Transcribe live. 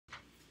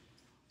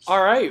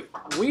All right,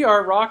 we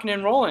are rocking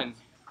and rolling.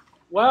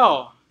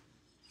 Well,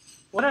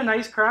 what a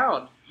nice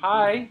crowd.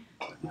 Hi.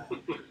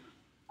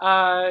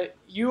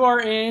 You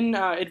are in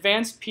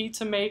advanced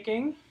pizza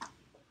making.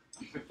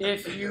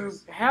 If you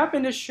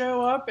happen to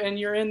show up and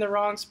you're in the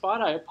wrong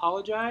spot, I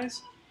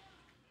apologize.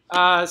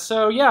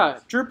 So yeah,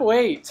 Drupal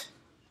 8,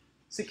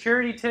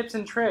 security tips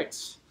and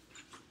tricks.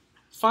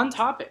 Fun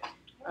topic.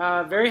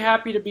 Very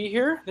happy to be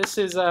here. This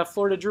is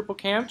Florida Drupal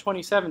Camp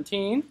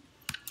 2017.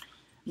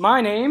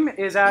 My name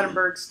is Adam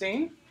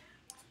Bergstein.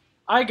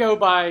 I go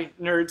by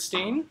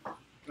Nerdstein,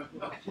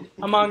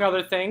 among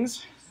other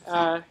things.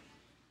 My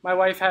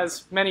wife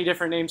has many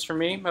different names for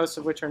me, most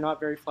of which are not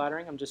very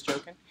flattering. I'm just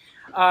joking.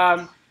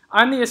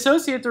 I'm the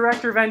Associate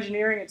Director of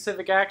Engineering at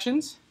Civic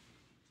Actions.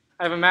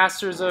 I have a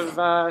Master's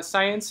of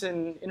Science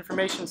in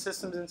Information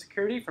Systems and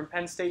Security from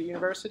Penn State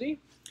University.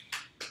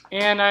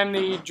 And I'm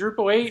the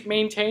Drupal 8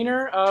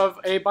 maintainer of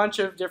a bunch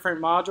of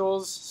different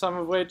modules, some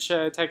of which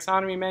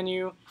taxonomy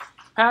menu,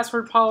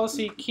 password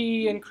policy,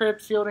 key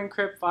encrypt, field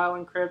encrypt, file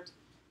encrypt.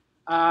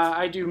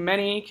 I do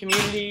many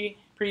community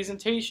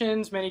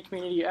presentations, many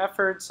community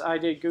efforts. I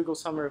did Google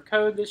Summer of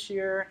Code this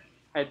year.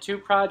 I had 2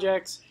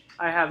 projects.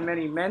 I have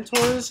many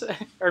mentors,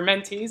 or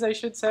mentees, I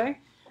should say.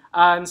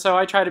 And so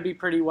I try to be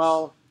pretty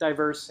well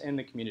diverse in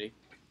the community.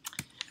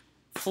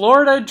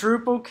 Florida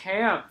Drupal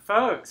Camp,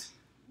 folks.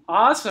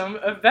 Awesome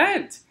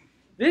event.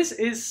 This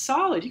is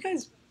solid. You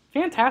guys,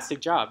 fantastic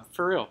job,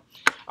 for real.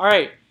 All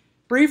right,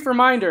 brief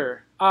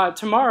reminder.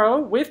 Tomorrow,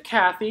 with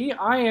Kathy,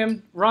 I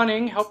am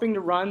helping to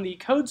run the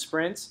code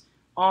sprints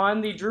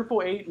on the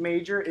Drupal 8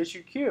 major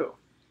issue queue.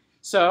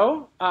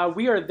 So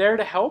we are there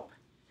to help.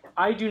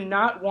 I do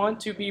not want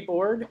to be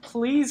bored.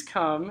 Please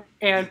come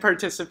and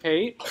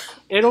participate.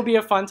 It'll be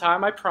a fun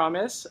time, I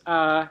promise.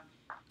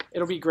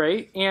 It'll be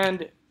great.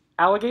 And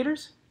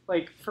alligators?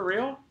 Like, for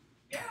real?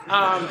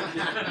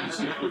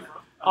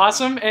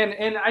 Awesome.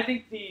 And I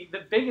think the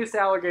biggest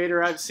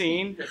alligator I've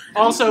seen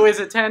also is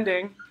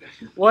attending.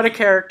 What a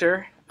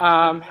character.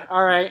 All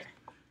right.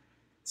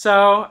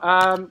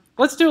 So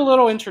let's do a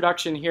little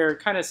introduction here,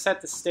 kind of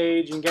set the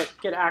stage and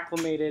get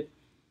acclimated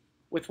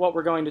with what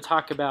we're going to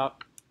talk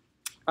about.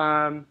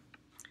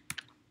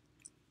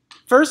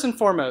 First and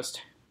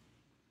foremost,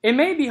 it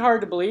may be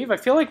hard to believe. I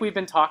feel like we've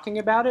been talking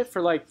about it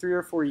for like 3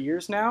 or 4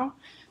 years now,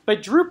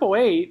 but Drupal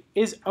 8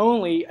 is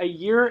only a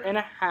year and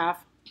a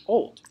half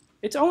old.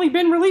 It's only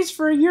been released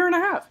for a year and a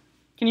half.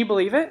 Can you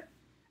believe it?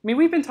 I mean,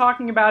 we've been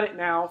talking about it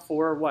now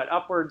for what,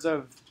 upwards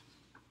of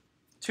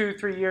 2,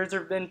 3 years.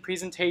 There have been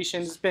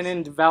presentations, it's been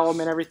in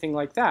development, everything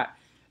like that.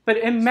 But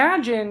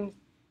imagine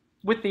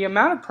with the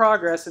amount of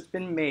progress that's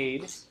been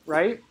made,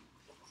 right,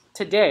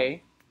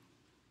 today,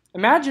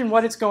 imagine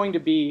what it's going to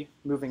be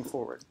moving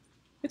forward.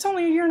 It's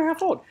only a year and a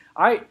half old.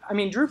 I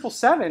mean, Drupal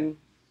 7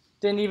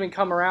 didn't even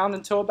come around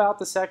until about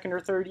the 2nd or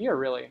 3rd year,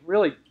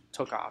 really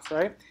took off,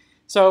 right?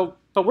 So,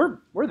 but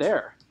we're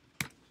there.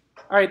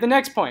 All right, the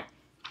next point.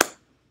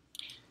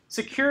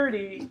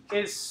 Security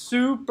is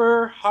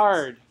super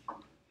hard.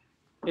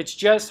 It's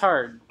just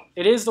hard.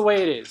 It is the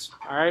way it is,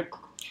 all right?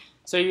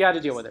 So you got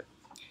to deal with it.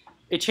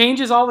 It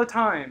changes all the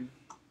time.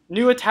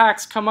 New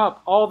attacks come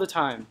up all the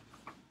time.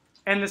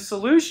 And the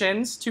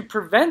solutions to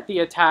prevent the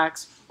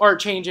attacks are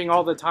changing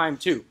all the time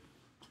too,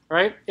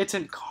 right? It's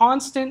a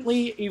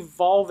constantly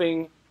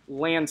evolving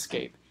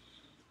landscape.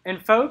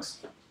 And folks,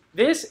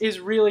 this is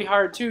really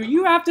hard too.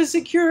 You have to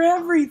secure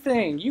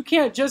everything. You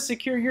can't just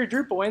secure your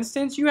Drupal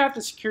instance. You have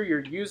to secure your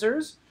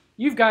users.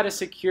 You've got to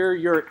secure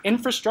your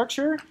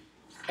infrastructure,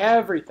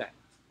 everything,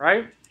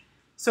 right?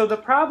 So the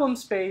problem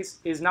space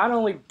is not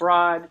only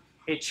broad,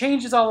 it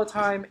changes all the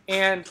time,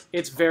 and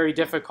it's very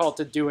difficult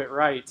to do it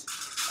right.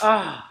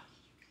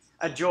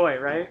 A joy,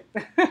 right?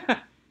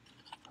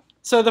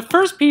 So the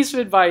first piece of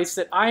advice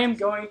that I am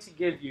going to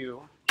give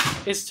you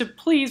is to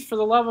please, for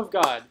the love of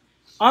God,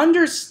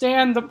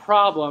 understand the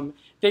problem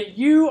that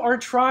you are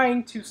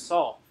trying to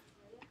solve.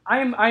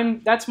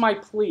 That's my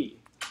plea.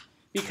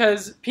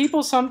 Because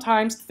people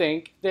sometimes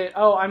think that,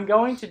 oh, I'm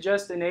going to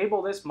just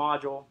enable this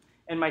module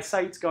and my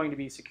site's going to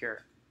be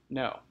secure.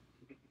 No.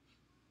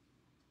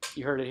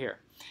 You heard it here.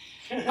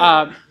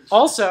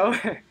 Also,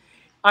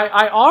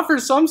 I offer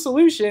some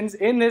solutions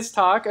in this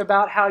talk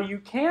about how you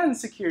can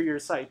secure your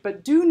site,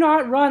 but do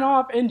not run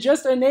off and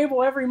just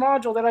enable every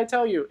module that I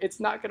tell you. It's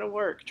not going to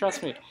work,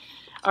 trust me.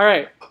 All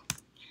right.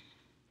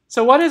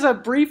 So what is a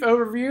brief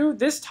overview?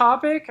 This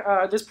topic,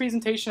 this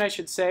presentation I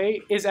should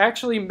say, is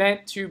actually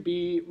meant to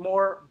be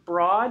more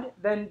broad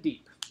than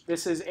deep.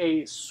 This is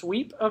a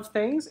sweep of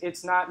things.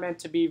 It's not meant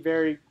to be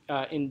very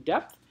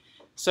in-depth.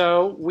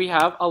 So we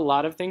have a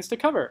lot of things to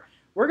cover.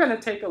 We're going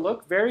to take a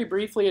look very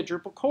briefly at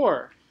Drupal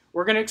core.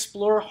 We're going to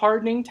explore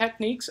hardening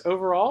techniques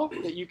overall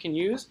that you can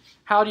use.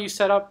 How do you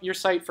set up your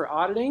site for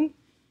auditing?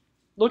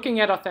 Looking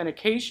at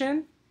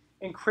authentication,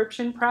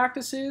 encryption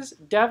practices,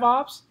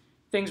 DevOps,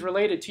 things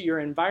related to your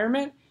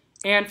environment.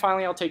 And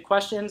finally, I'll take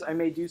questions. I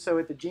may do so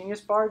at the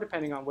Genius Bar,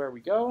 depending on where we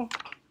go.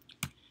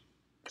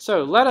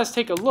 So let us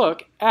take a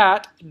look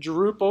at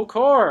Drupal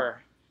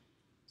core.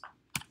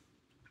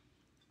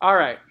 All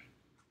right.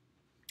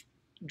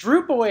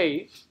 Drupal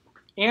 8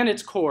 and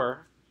its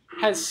core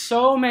has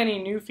so many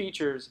new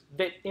features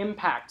that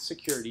impact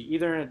security,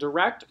 either in a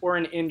direct or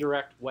an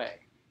indirect way.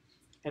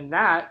 And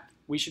that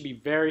we should be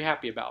very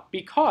happy about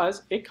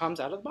because it comes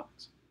out of the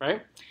box,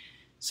 right?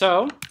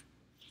 So,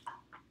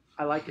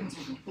 I like it.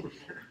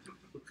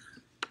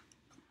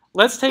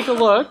 Let's take a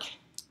look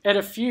at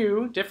a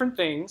few different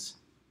things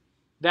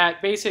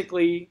that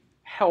basically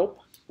help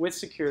with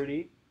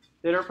security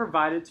that are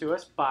provided to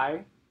us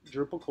by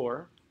Drupal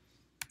core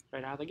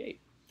right out of the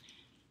gate.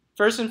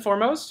 First and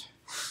foremost,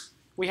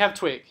 we have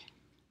Twig.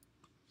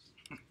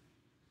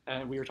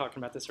 And we were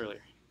talking about this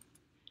earlier.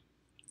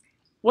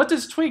 What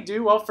does Twig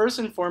do? Well, first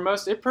and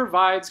foremost, it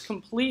provides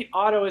complete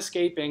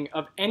auto-escaping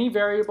of any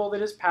variable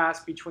that is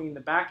passed between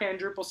the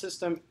backend Drupal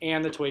system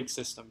and the Twig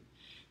system.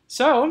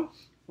 So,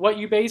 what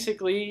you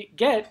basically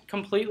get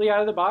completely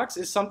out of the box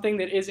is something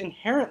that is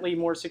inherently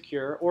more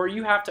secure, or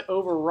you have to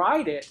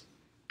override it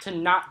to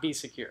not be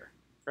secure,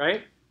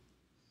 right?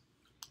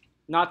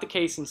 Not the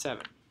case in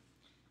 7.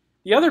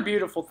 The other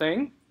beautiful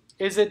thing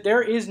is that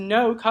there is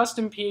no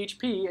custom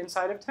PHP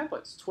inside of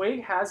templates.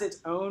 Twig has its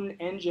own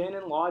engine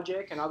and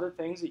logic and other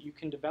things that you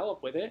can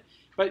develop with it,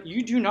 but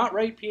you do not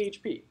write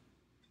PHP.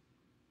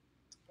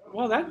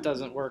 Well, that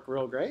doesn't work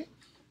real great.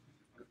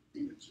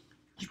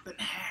 You've been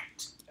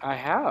hacked. I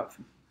have.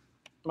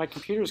 My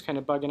computer's kind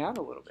of bugging out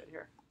a little bit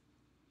here.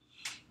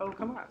 Oh,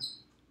 come on.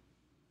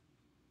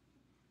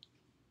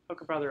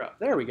 Hook a brother up.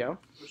 There we go.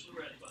 Push the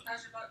red button.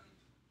 Press your button.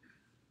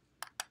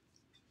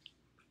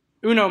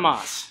 Uno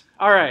mas.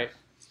 All right.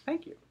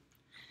 Thank you.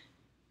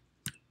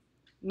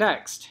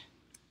 Next.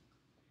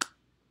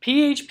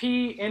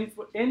 PHP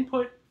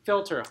input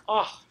filter.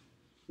 Oh,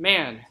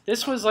 man.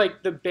 This was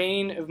like the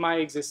bane of my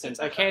existence.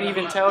 I can't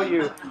even tell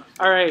you.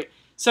 All right.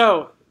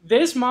 So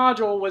this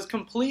module was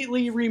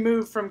completely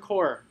removed from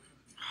core.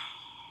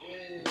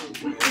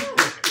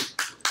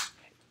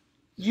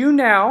 You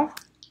now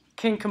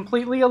can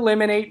completely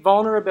eliminate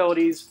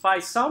vulnerabilities by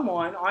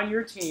someone on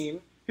your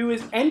team who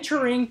is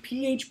entering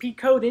PHP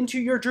code into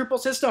your Drupal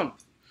system.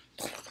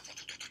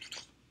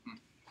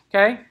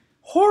 Okay?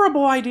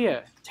 Horrible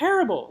idea.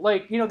 Terrible.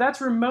 Like, you know,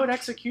 that's remote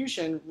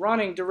execution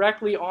running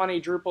directly on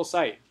a Drupal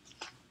site.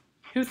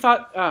 Who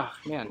thought, oh,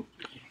 man.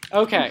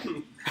 Okay.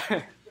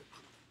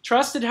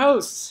 Trusted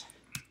hosts.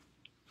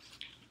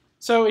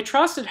 So a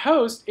trusted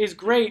host is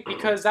great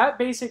because that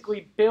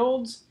basically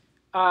builds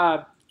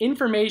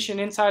information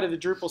inside of the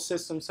Drupal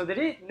system so that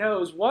it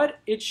knows what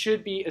it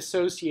should be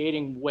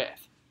associating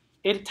with.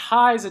 It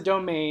ties a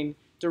domain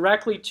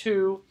directly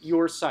to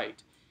your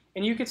site.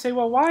 And you could say,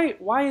 well,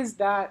 why is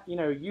that, you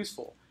know,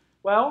 useful?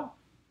 Well,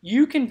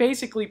 you can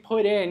basically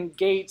put in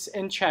gates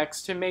and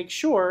checks to make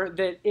sure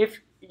that if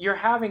you're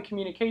having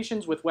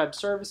communications with web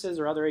services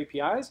or other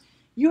APIs,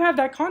 you have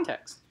that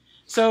context.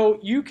 So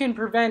you can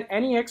prevent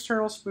any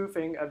external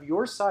spoofing of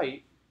your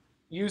site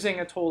using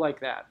a tool like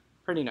that.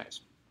 Pretty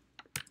nice.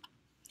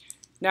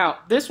 Now,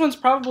 this one's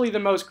probably the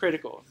most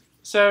critical.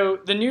 So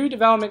the new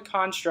development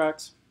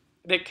constructs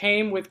that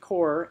came with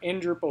core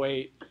in Drupal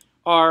 8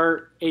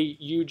 are a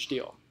huge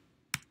deal.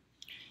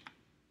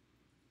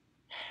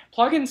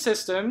 Plugin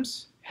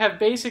systems have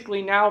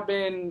basically now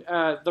been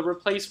the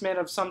replacement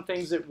of some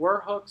things that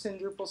were hooks in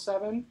Drupal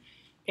 7,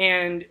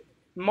 and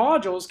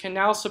modules can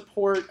now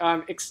support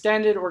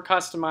extended or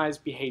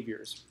customized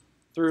behaviors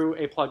through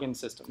a plugin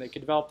system. They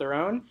could develop their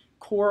own.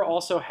 Core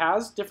also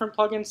has different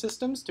plugin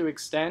systems to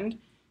extend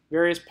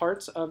various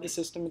parts of the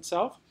system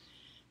itself.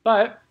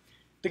 But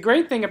the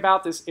great thing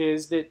about this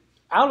is that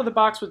out of the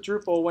box with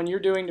Drupal, when you're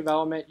doing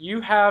development,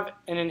 you have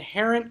an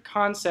inherent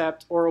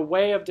concept or a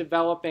way of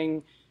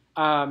developing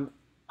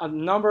a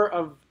number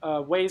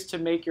of ways to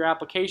make your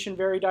application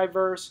very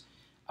diverse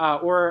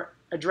or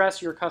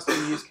address your custom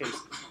use cases.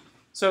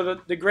 So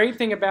the great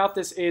thing about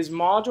this is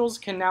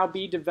modules can now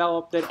be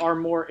developed that are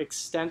more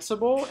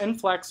extensible and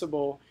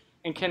flexible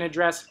and can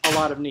address a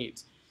lot of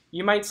needs.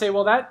 You might say,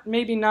 well, that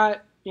maybe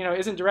not, you know,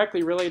 isn't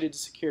directly related to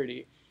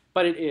security,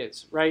 but it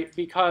is, right?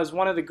 Because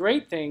one of the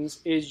great things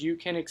is you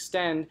can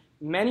extend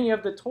many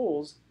of the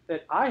tools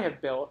that I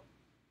have built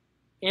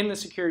in the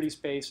security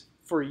space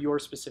for your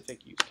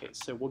specific use case.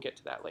 So we'll get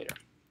to that later.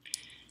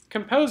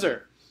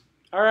 Composer.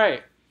 All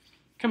right.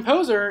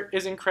 Composer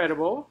is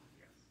incredible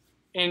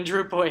in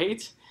Drupal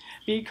 8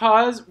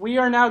 because we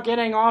are now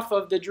getting off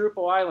of the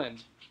Drupal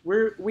island.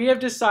 We have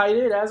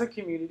decided as a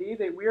community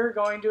that we are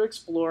going to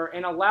explore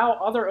and allow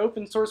other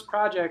open source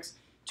projects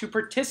to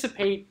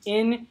participate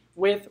in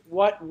with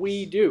what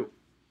we do.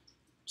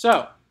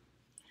 So,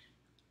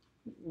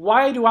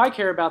 why do I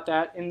care about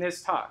that in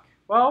this talk?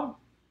 Well,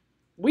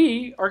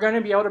 we are going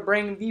to be able to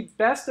bring the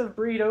best of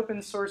breed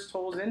open source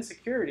tools in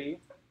security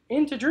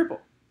into Drupal.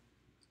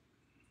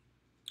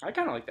 I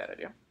kind of like that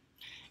idea.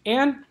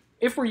 And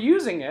if we're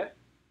using it,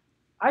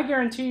 I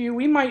guarantee you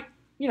we might,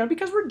 you know,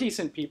 because we're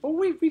decent people,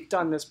 we've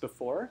done this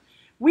before,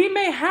 we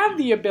may have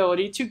the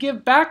ability to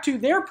give back to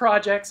their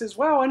projects as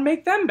well and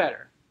make them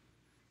better.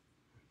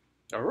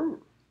 Oh.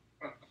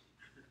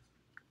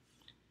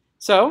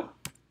 So,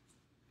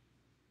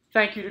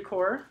 thank you to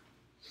Core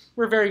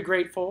we're very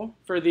grateful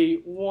for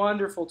the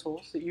wonderful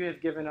tools that you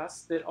have given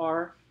us that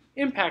are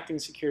impacting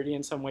security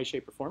in some way,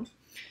 shape, or form.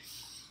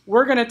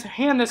 We're going to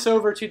hand this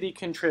over to the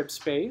contrib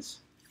space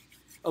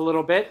a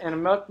little bit,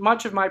 and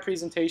much of my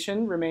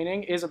presentation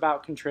remaining is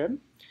about contrib.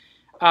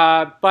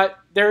 But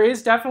there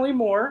is definitely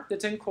more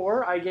that's in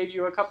core. I gave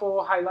you a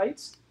couple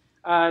highlights.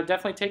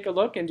 Definitely take a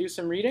look and do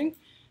some reading.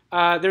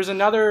 There's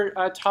another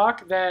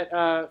talk that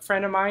a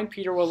friend of mine,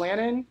 Peter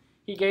Willanen,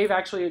 he gave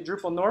actually at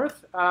Drupal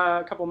North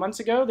a couple months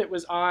ago that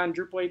was on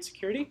Drupal 8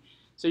 security.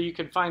 So you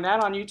can find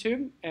that on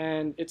YouTube,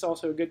 and it's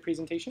also a good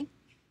presentation.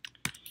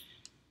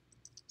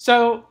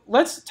 So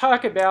let's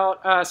talk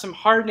about some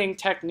hardening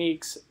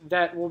techniques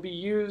that will be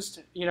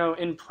used,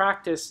 in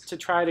practice to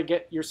try to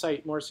get your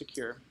site more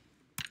secure.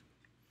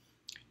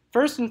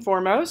 First and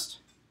foremost,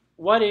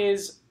 what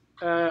is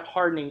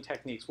hardening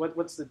techniques?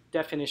 What's the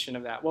definition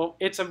of that? Well,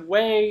 it's a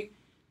way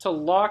to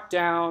lock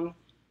down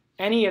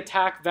any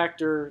attack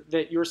vector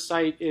that your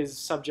site is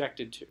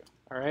subjected to,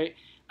 all right?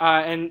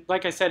 And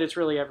like I said, it's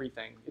really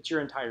everything. It's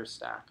your entire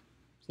stack.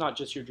 It's not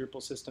just your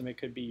Drupal system. It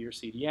could be your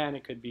CDN.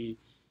 It could be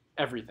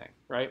everything,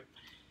 right?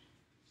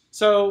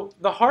 So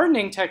the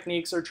hardening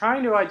techniques are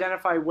trying to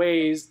identify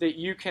ways that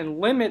you can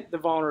limit the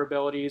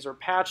vulnerabilities or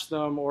patch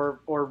them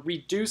or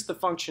reduce the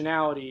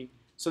functionality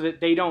so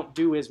that they don't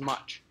do as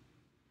much.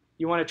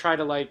 You want to try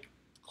to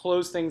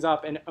close things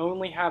up and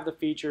only have the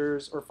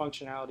features or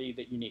functionality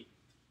that you need.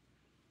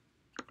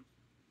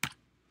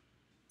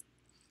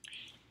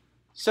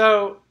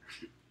 So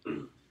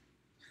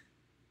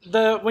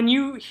when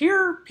you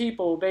hear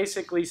people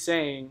basically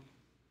saying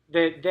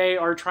that they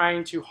are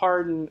trying to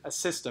harden a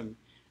system,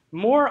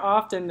 more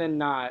often than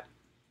not,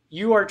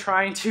 you are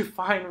trying to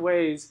find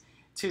ways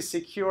to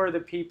secure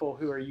the people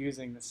who are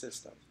using the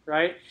system,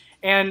 right?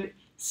 And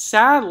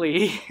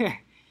sadly,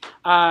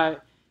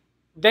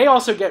 they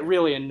also get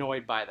really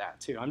annoyed by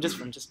that too. I'm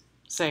just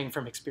saying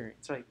from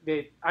experience, right?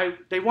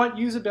 They want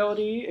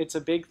usability. It's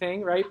a big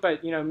thing, right?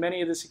 But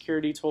many of the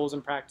security tools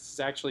and practices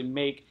actually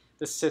make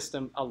the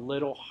system a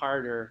little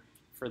harder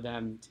for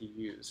them to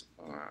use.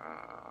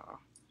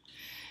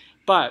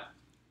 But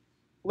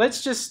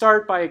let's just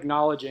start by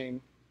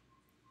acknowledging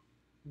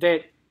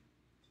that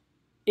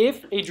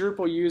if a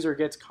Drupal user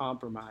gets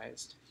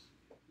compromised,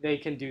 they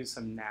can do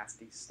some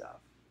nasty stuff,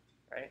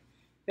 right?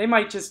 They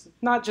might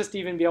not just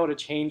even be able to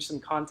change some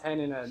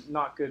content in a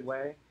not good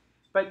way,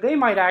 but they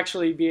might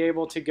actually be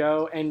able to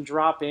go and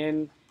drop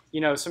in,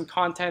 some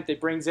content that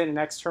brings in an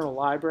external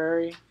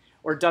library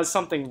or does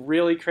something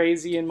really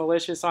crazy and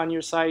malicious on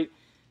your site.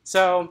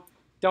 So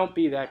don't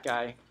be that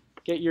guy.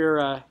 Get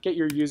your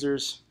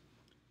users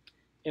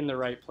in the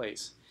right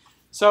place.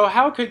 So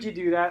how could you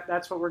do that?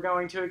 That's what we're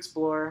going to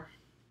explore.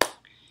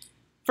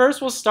 First,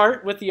 we'll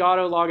start with the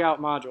auto logout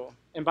module.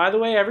 And by the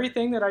way,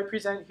 everything that I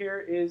present here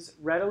is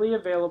readily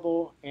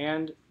available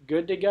and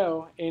good to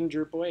go in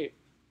Drupal 8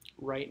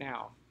 right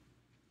now.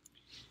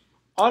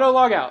 Auto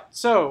logout.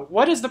 So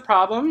what is the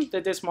problem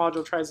that this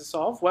module tries to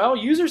solve? Well,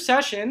 user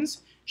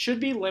sessions should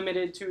be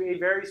limited to a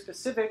very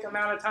specific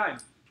amount of time.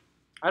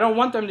 I don't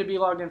want them to be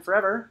logged in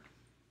forever.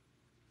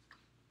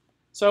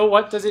 So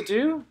what does it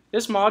do?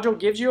 This module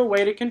gives you a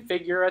way to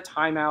configure a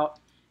timeout,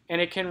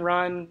 and it can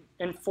run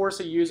and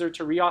force a user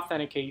to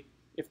re-authenticate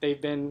if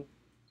they've been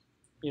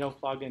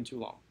logged in too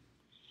long.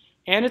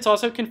 And it's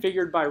also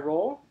configured by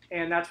role,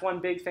 and that's one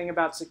big thing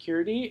about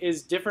security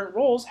is different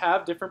roles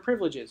have different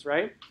privileges,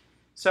 right?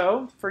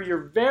 So for your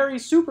very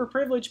super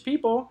privileged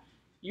people,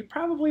 you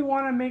probably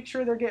want to make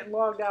sure they're getting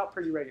logged out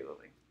pretty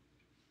regularly.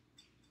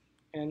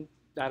 And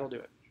that'll do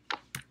it.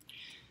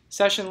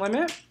 Session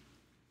limit.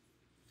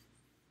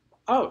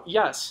 Oh,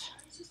 yes.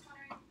 I was just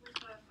wondering with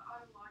the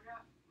auto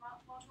logout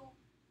module,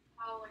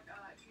 how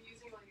if you're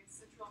using a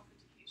central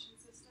authentication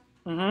system,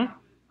 that would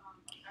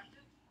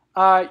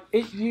affect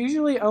it? It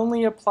usually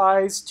only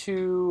applies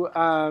to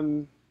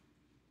the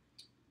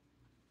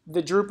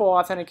Drupal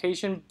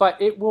authentication,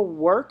 but it will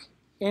work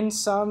in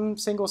some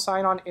single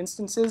sign-on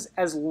instances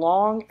as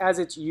long as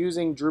it's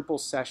using Drupal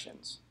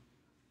sessions.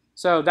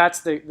 So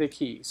that's the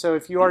key. So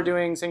if you are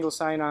doing single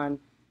sign-on,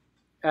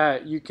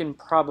 you can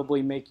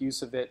probably make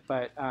use of it,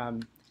 but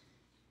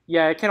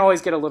yeah, it can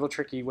always get a little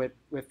tricky with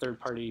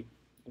third-party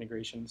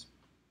integrations.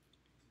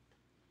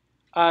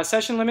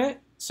 Session limit.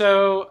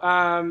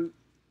 So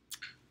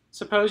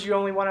suppose you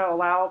only want to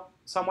allow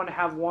someone to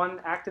have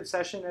one active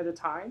session at a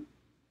time.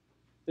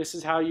 This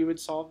is how you would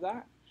solve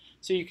that.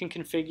 So you can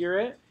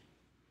configure it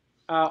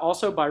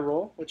also by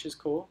role, which is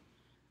cool.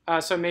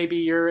 So maybe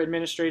your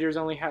administrators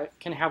only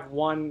can have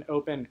one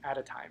open at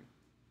a time.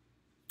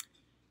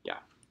 Yeah,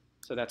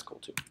 so that's cool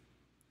too.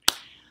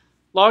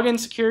 Login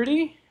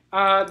security.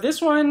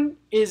 This one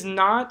is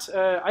not,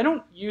 I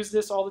don't use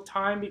this all the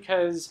time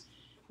because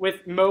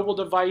with mobile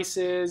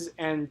devices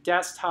and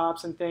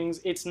desktops and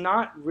things, it's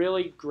not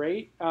really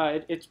great.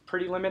 It's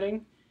pretty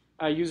limiting.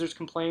 Users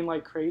complain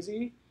like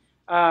crazy.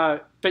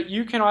 But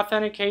you can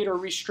authenticate or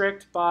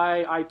restrict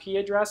by IP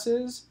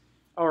addresses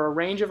or a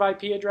range of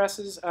IP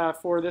addresses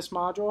for this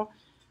module.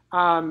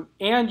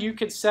 And you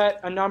could set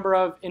a number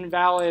of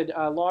invalid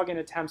login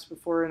attempts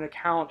before an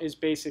account is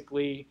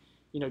basically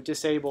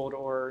disabled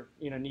or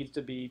needs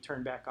to be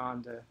turned back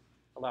on to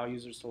allow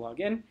users to log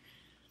in.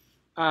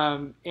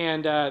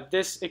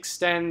 This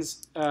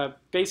extends,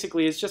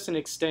 basically it's just an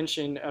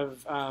extension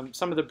of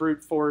some of the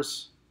brute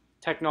force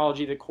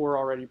technology that Core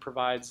already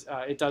provides.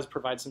 It does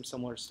provide some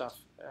similar stuff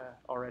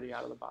already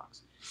out of the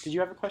box. Did you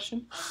have a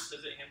question? Does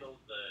it handle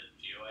the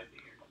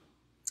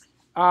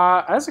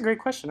GeoIP? That's a great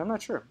question. I'm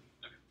not sure.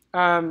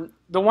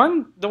 The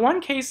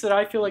one case that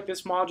I feel like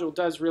this module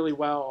does really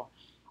well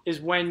is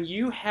when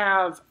you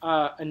have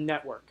a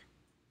network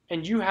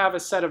and you have a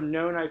set of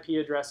known IP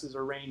addresses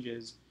or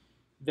ranges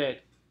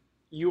that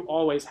you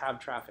always have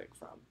traffic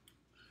from.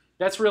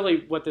 That's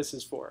really what this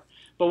is for.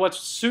 But what's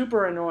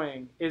super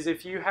annoying is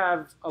if you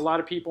have a lot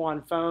of people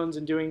on phones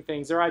and doing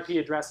things, their IP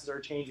addresses are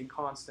changing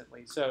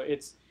constantly. So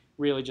it's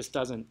really just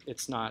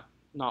it's not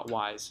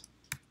wise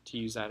to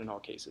use that in all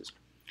cases.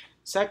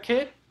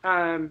 SecKit,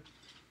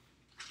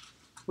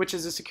 which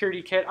is a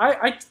security kit.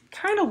 I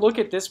kind of look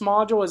at this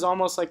module as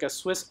almost like a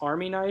Swiss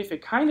Army knife.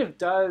 It kind of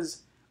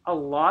does a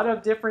lot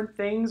of different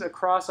things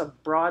across a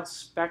broad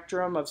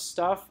spectrum of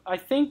stuff. I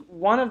think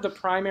one of the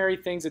primary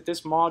things that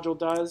this module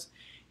does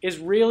is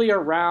really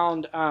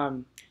around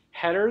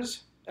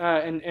headers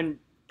and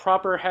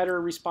proper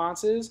header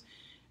responses,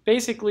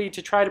 basically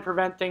to try to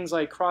prevent things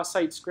like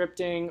cross-site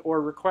scripting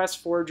or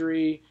request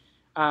forgery,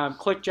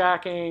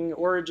 clickjacking,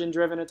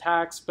 origin-driven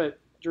attacks, but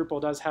Drupal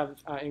does have,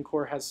 in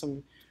Core, has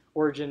some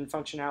origin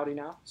functionality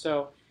now,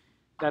 so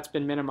that's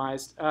been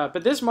minimized.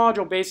 But this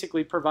module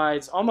basically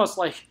provides almost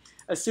like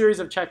a series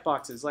of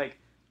checkboxes, like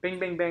bing,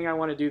 bing, bing, I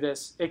want to do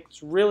this.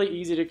 It's really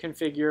easy to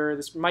configure.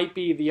 This might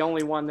be the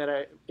only one that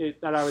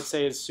I would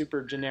say is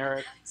super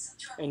generic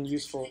and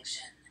useful.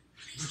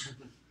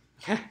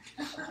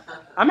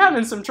 I'm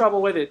having some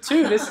trouble with it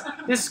too. This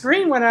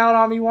screen went out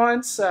on me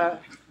once. No,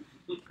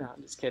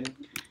 I'm just kidding.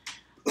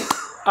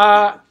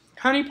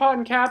 Honeypot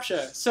and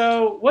CAPTCHA.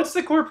 So what's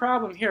the core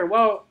problem here?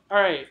 Well,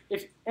 all right,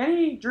 if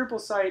any Drupal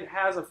site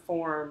has a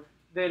form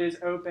that is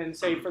open,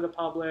 say for the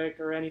public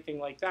or anything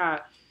like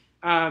that,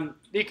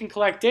 they can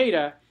collect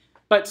data,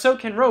 but so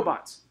can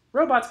robots.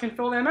 Robots can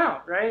fill them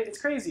out, right? It's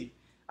crazy.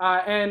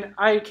 And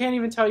I can't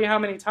even tell you how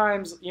many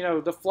times,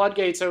 the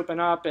floodgates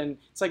open up, and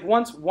it's like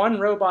once one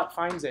robot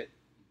finds it,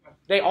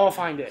 they all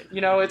find it.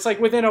 It's like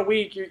within a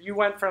week, you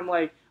went from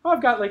like, oh,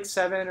 I've got like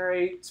 7 or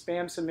 8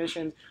 spam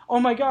submissions.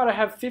 Oh my God, I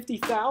have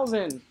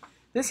 50,000.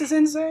 This is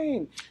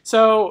insane.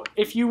 So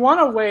if you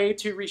want a way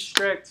to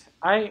restrict,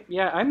 I'm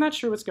not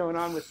sure what's going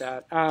on with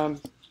that. You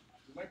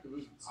might be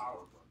losing power.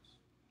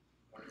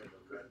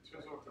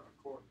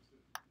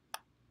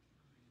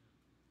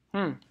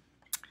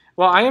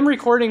 Well, I am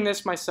recording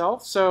this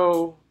myself,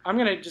 so I'm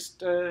gonna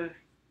just. I'm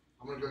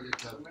gonna go get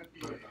Kevin.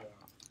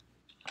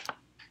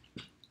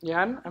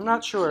 Yeah, I'm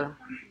not sure.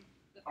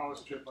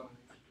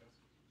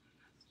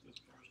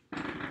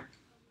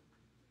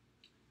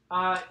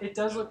 It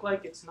does look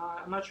like it's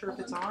not. I'm not sure if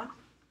it's on.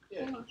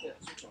 Yeah,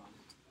 it's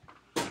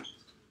on.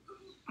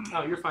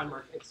 Oh, you're fine,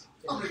 Mark.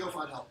 I'm gonna go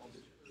find help.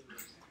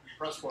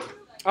 Press forward.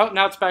 Oh,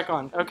 now it's back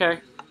on. Okay.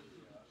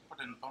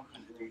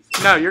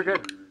 No, you're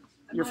good.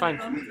 You're fine.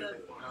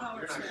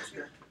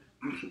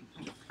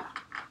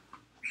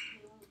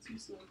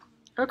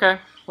 Okay.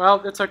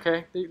 Well, it's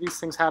okay. These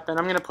things happen.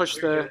 I'm gonna push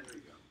the.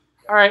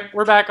 All right,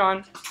 we're back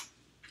on.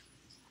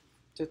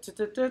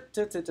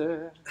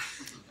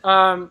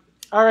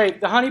 All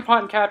right, the honeypot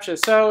and CAPTCHA.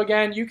 So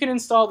again, you can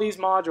install these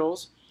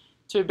modules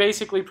to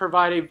basically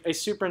provide a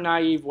super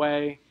naive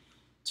way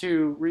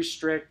to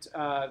restrict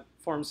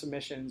form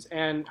submissions.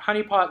 And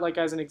honeypot, like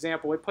as an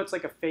example, it puts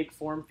like a fake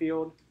form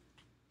field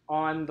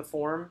on the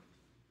form,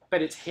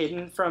 but it's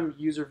hidden from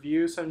user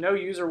view, so no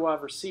user will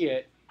ever see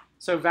it.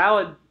 So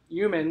valid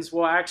humans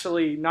will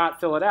actually not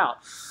fill it out.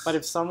 But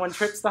if someone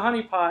trips the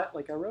honeypot,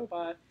 like a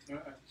robot,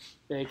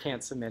 they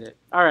can't submit it.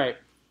 All right.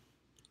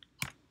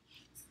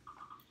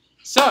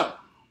 So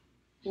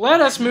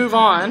let us move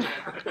on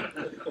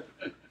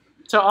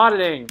to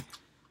auditing.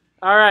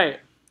 All right.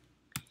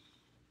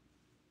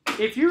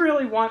 If you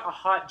really want a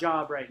hot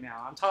job right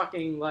now, I'm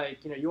talking like,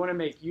 you want to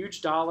make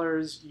huge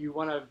dollars, you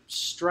want to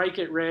strike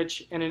it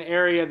rich in an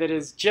area that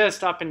is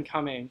just up and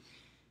coming,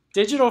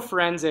 digital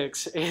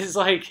forensics is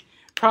like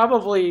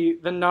probably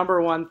the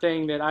 #1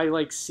 thing that I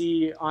like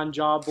see on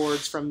job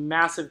boards from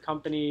massive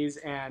companies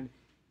and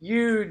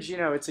huge,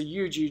 it's a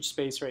huge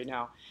space right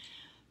now.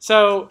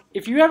 So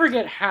if you ever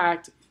get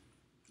hacked,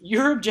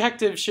 your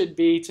objective should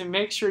be to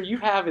make sure you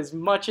have as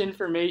much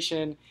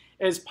information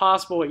as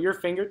possible at your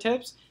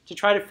fingertips to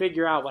try to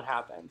figure out what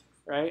happened,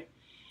 right?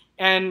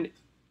 And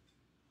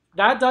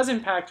that does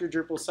impact your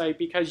Drupal site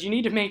because you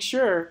need to make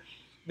sure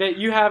that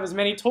you have as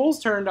many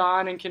tools turned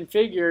on and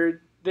configured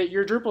that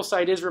your Drupal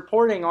site is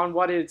reporting on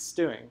what it's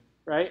doing,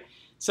 right?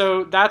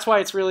 So that's why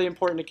it's really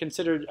important to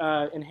consider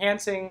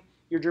enhancing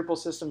your Drupal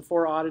system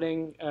for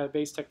auditing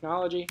based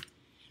technology.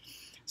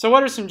 So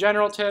what are some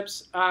general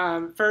tips?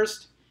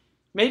 First,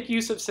 make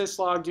use of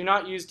syslog. Do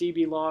not use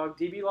dblog.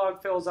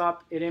 Dblog fills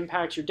up. It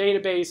impacts your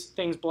database.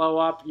 Things blow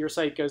up. Your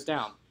site goes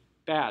down.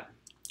 Bad.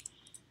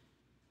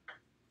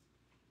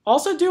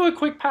 Also do a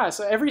quick pass.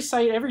 So every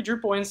site, every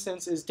Drupal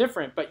instance is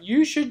different, but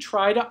you should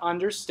try to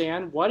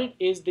understand what it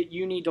is that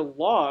you need to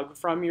log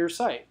from your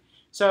site.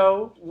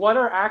 So what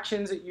are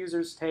actions that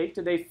users take?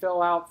 Do they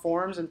fill out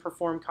forms and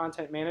perform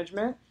content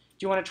management?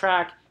 Do you want to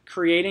track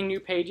creating new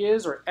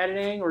pages or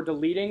editing or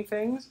deleting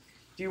things?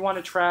 Do you want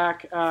to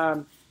track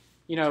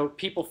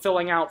people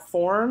filling out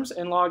forms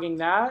and logging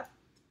that?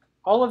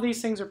 All of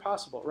these things are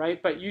possible,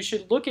 right? But you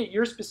should look at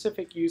your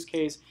specific use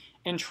case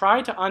and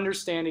try to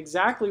understand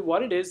exactly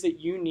what it is that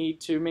you need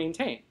to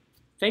maintain.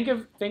 Think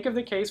of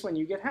the case when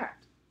you get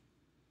hacked,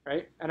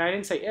 right? And I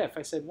didn't say if,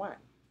 I said when.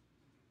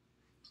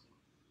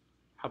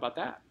 How about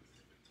that?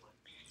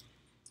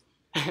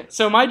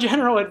 So my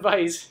general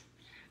advice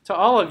to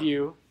all of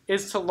you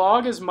is to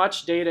log as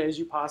much data as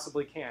you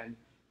possibly can.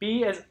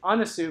 Be as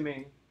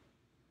unassuming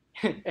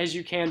as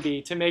you can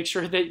be to make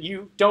sure that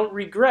you don't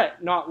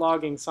regret not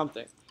logging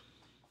something.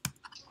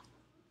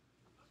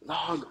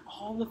 Log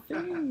all the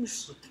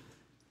things.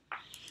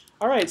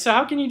 All right, so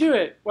how can you do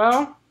it?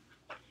 Well,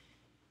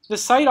 the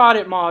site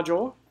audit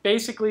module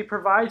basically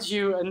provides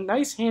you a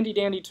nice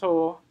handy-dandy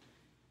tool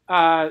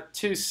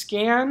to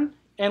scan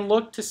and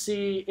look to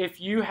see if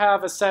you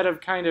have a set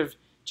of kind of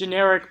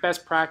generic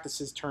best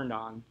practices turned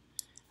on.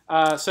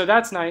 So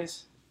that's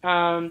nice.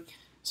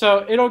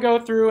 So it'll go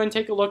through and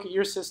take a look at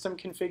your system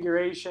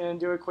configuration,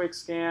 do a quick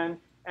scan,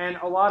 and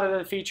a lot of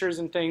the features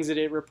and things that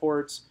it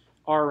reports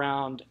are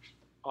around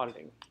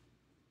auditing.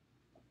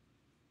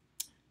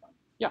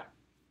 Yeah.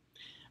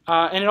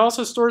 And it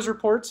also stores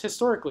reports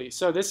historically.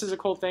 So this is a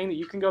cool thing that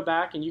you can go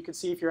back and you can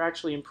see if you're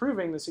actually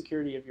improving the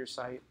security of your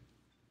site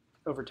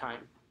over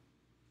time.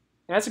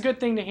 And that's a good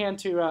thing to hand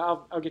to,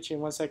 I'll get you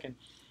in 1 second.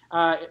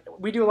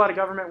 We do a lot of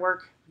government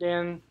work,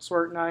 Dan,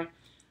 Swert, and I.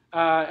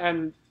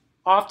 And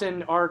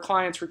often our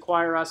clients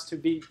require us to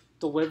be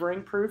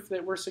delivering proof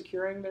that we're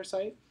securing their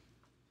site.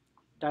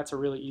 That's a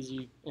really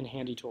easy and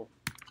handy tool.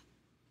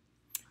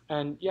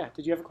 And yeah,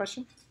 did you have a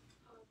question?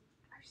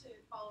 Actually,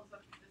 it follows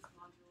up with this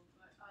module,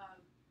 but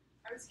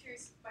I was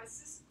curious, by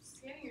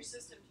scanning your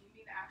system, do you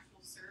mean the actual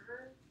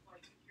server?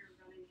 Like if you're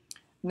running?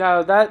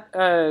 No, that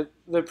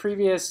the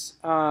previous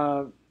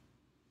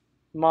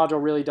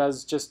module really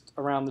does just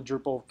around the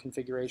Drupal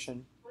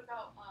configuration. What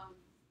about,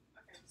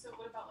 okay, so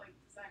what about like,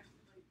 does that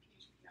include like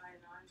PHP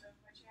INI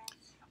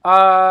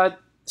by chance?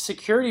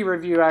 Security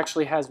review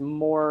actually has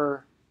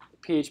more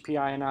PHP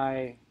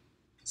INI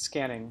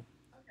scanning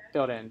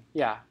built in.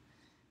 Yeah.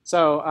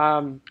 So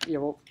yeah,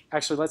 well,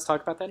 actually, let's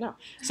talk about that now.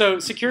 So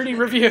security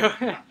review.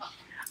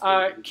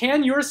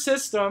 Can your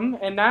system,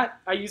 and that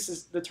I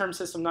use the term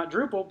system, not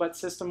Drupal, but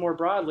system more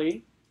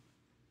broadly,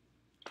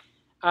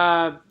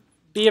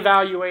 be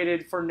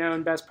evaluated for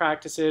known best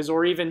practices,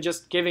 or even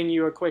just giving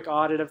you a quick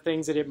audit of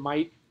things that it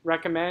might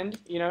recommend?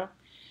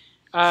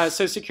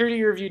 So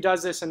security review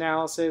does this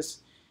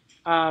analysis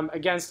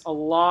against a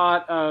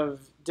lot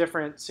of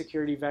different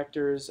security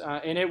vectors,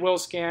 and it will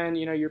scan,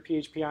 your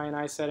PHP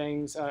INI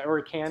settings, or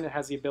it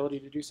has the ability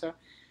to do so.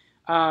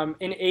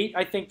 In 8,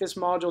 I think this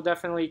module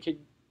definitely could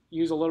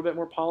use a little bit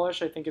more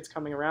polish. I think it's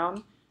coming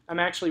around. I'm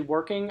actually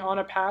working on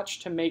a patch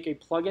to make a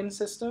plugin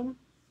system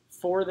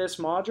for this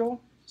module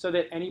so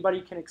that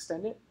anybody can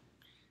extend it,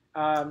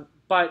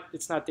 but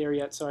it's not there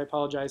yet, so I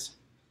apologize.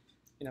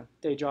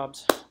 Day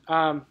jobs.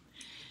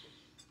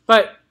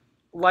 But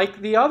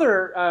like the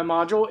other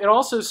module, it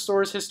also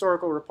stores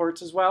historical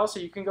reports as well, so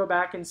you can go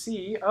back and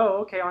see,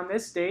 oh, okay, on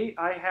this date,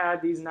 I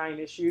had these 9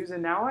 issues,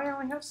 and now I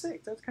only have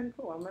 6. That's kind of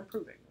cool. I'm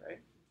improving, right?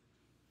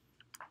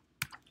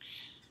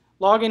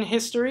 Login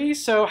history.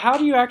 So how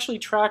do you actually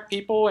track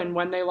people and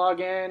when they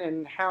log in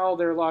and how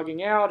they're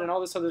logging out and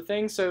all this other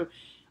thing? So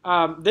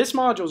this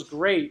module is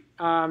great,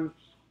 and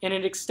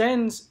it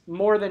extends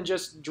more than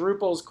just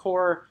Drupal's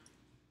core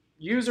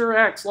user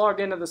X logged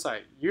into the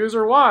site,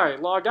 user Y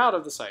logged out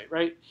of the site,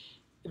 right?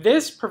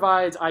 This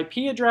provides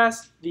IP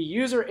address, the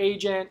user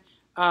agent.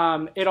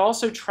 It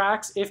also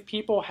tracks if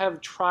people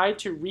have tried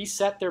to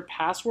reset their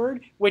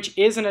password, which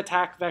is an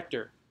attack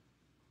vector.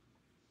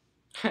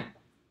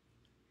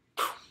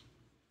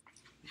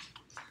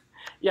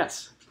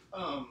 Yes?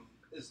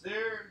 Is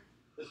there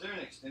an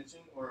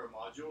extension or a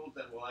module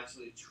that will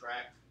actually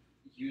track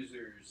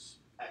users'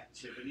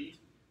 activity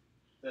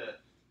that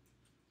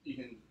you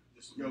can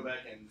just go back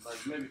and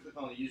maybe click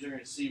on the user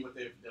and see what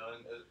they've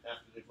done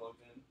after they've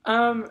logged in?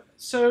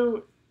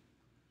 So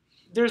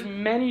there's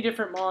many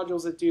different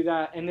modules that do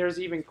that, and there's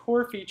even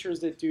core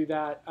features that do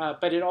that,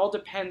 but it all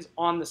depends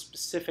on the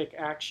specific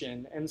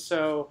action. And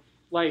so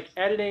like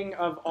editing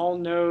of all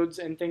nodes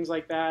and things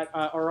like that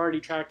are already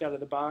tracked out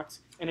of the box,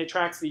 and it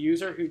tracks the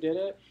user who did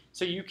it.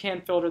 So you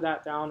can filter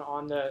that down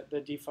on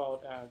the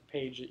default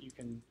page that you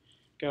can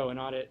go and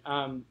audit.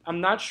 I'm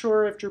not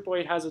sure if Drupal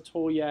 8 has a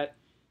tool yet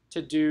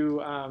to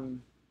do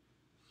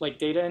like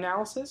data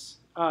analysis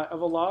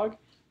of a log,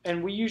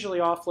 and we usually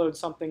offload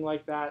something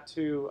like that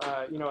to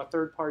a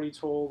third-party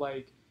tool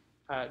like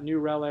New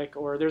Relic,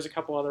 or there's a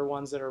couple other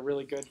ones that are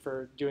really good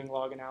for doing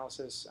log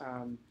analysis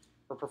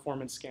or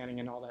performance scanning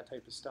and all that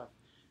type of stuff.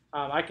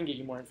 I can get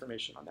you more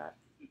information on that.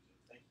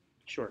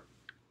 Sure.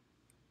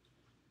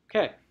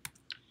 Okay.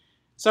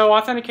 So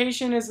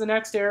authentication is the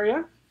next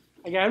area.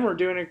 Again, we're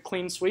doing a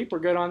clean sweep. We're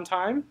good on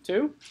time,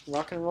 too.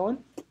 Rocking and rolling,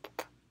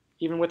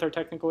 even with our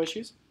technical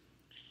issues.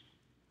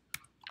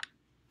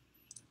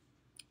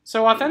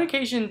 So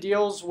authentication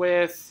deals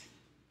with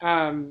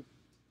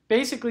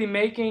basically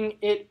making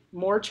it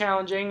more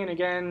challenging, and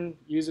again,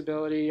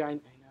 usability, I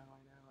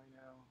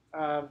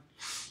know.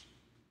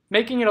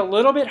 Making it a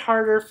little bit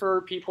harder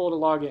for people to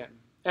log in.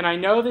 And I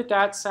know that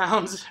that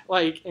sounds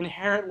like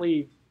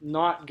inherently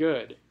not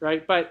good,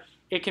 right? But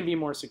it can be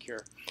more secure.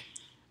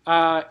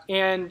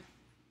 And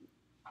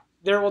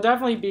there will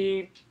definitely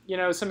be,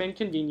 some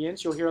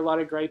inconvenience. You'll hear a lot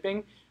of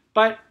griping.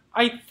 But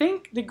I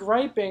think the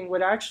griping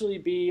would actually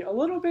be a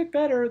little bit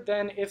better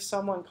than if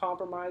someone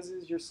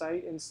compromises your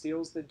site and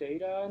steals the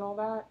data and all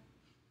that.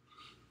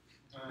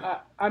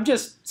 I'm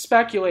just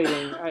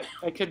speculating.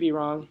 I could be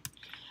wrong.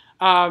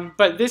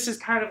 But this is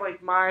kind of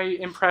like my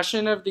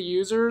impression of the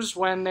users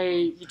when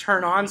they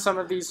turn on some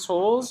of these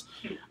tools.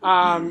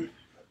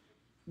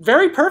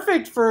 Very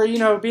perfect for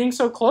being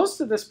so close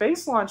to the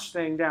space launch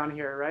thing down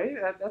here, right?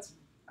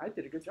 I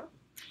did a good job.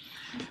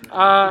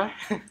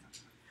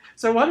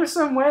 So what are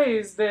some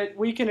ways that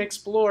we can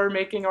explore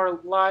making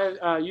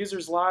our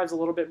users' lives a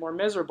little bit more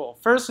miserable?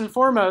 First and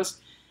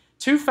foremost,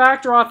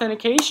 two-factor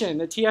authentication,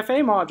 the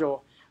TFA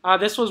module.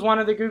 This was one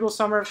of the Google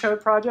Summer of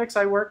Code projects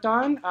I worked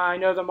on. I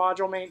know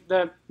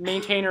the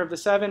maintainer of the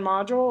 7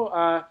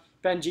 module,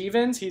 Ben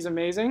Jeevans. He's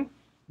amazing.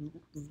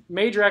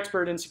 Major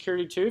expert in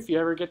security too. If you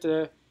ever get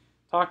to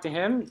talk to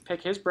him,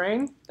 pick his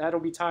brain.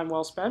 That'll be time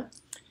well spent.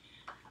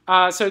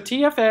 So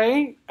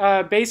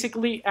TFA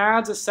basically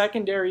adds a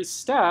secondary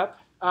step,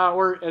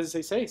 or as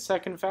they say,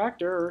 second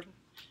factor,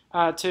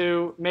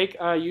 to make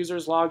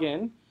users log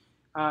in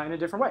a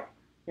different way.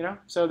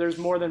 So there's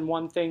more than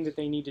one thing that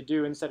they need to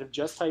do instead of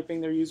just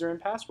typing their user and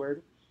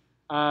password.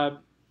 So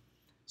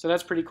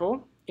that's pretty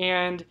cool.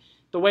 And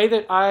the way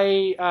that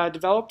I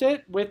developed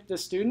it with the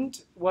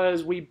student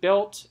was we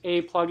built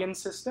a plugin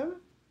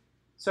system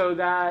so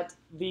that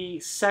the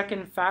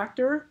second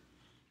factor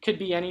could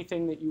be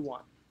anything that you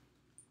want.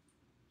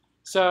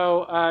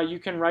 So you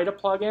can write a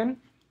plugin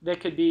that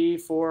could be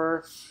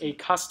for a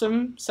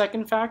custom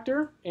second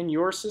factor in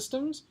your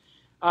systems.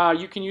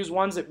 You can use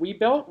ones that we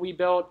built. We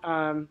built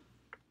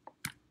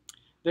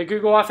the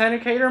Google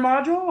Authenticator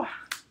module.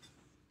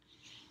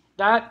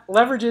 That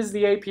leverages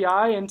the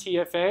API in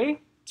TFA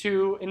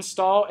to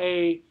install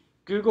a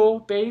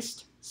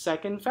Google-based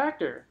second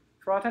factor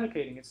for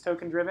authenticating. It's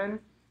token-driven.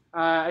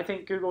 I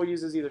think Google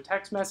uses either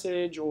text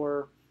message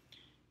or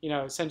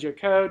sends you a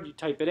code, you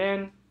type it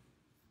in,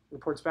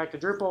 reports back to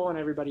Drupal, and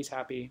everybody's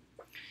happy.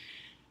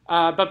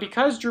 But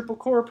because Drupal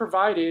core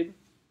provided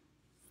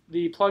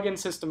the plugin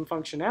system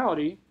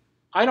functionality,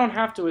 I don't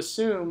have to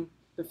assume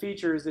the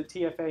features that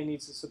TFA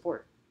needs to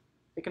support.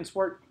 It can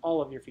support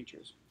all of your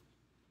features.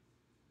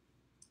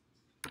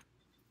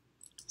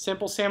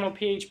 Simple SAML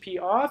PHP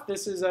auth.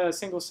 This is a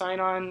single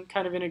sign-on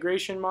kind of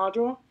integration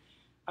module.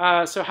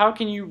 So how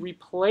can you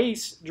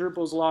replace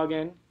Drupal's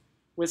login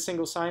with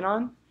single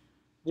sign-on?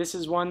 This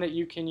is one that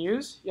you can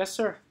use. Yes,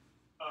 sir?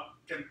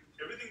 Can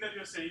everything that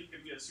you're saying, can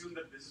we assume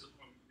that this is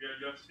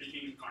you're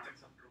speaking in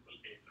context of Drupal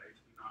 8, right?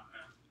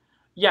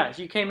 Yeah,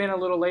 you came in a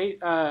little late.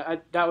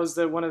 That was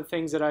one of the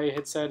things that I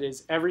had said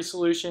is every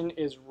solution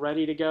is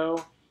ready to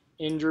go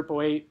in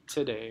Drupal 8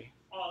 today.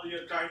 Oh,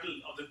 your title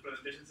of the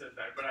presentation says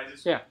that, but I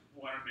just want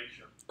to make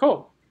sure.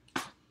 Cool.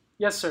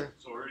 Yes, sir.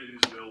 So already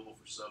it is available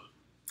for 7.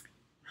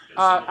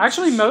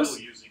 Actually,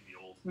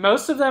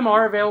 most of them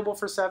are available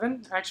for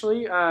 7.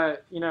 Actually, I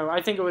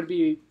think it would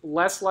be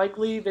less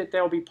likely that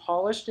they'll be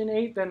polished in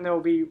 8 than they'll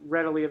be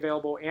readily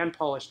available and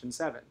polished in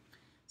 7.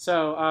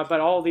 So,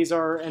 but all of these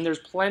are, and there's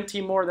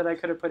plenty more that I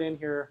could have put in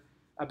here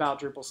about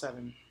Drupal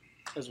 7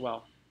 as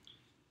well.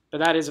 But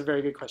that is a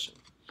very good question.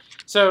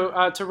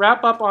 So to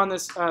wrap up on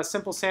this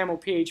simple SAML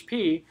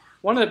PHP,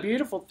 one of the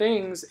beautiful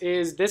things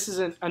is this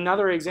is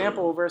another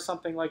example where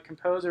something like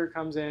Composer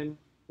comes in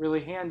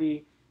really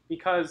handy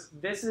because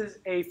this is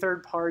a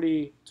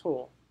third-party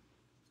tool.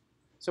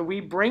 So we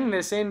bring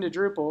this into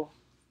Drupal,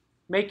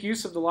 make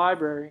use of the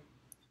library,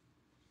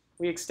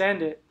 we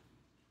extend it,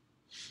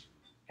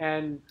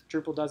 and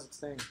Drupal does its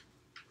thing.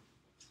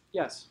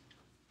 Yes?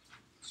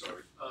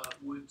 Sorry.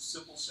 Would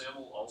simple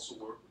SAML also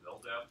work with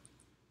LDAP?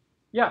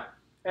 Yeah.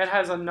 It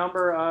has a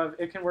number of,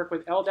 it can work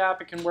with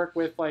LDAP, it can work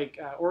with like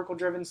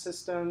Oracle-driven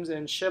systems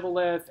and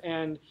Shibboleth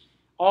and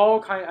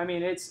all kind. I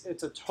mean, it's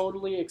a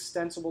totally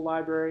extensible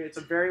library. It's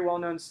a very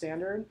well-known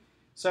standard.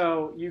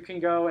 So you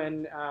can go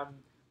and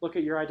look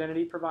at your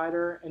identity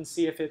provider and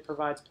see if it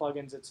provides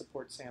plugins that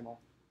support SAML.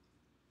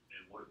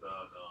 And what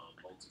about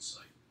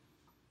multi-site?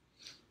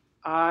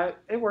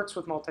 It works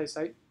with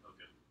multi-site.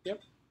 Okay.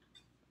 Yep.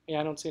 Yeah,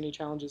 I don't see any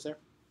challenges there.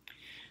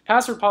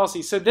 Password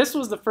policy. So this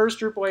was the first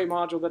Drupal 8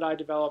 module that I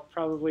developed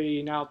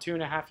probably now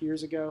 2.5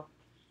 years ago.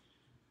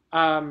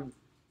 How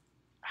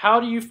How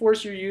do you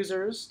force your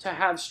users to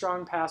have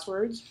strong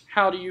passwords?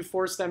 How do you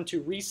force them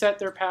to reset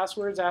their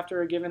passwords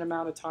after a given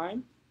amount of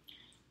time?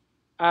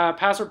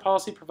 Password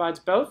policy provides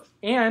both,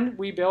 and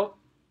we built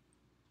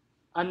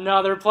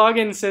another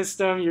plugin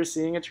system. You're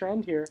seeing a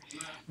trend here.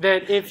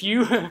 That if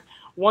you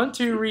want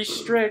to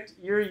restrict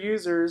your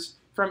users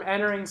from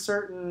entering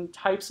certain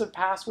types of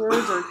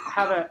passwords or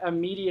have a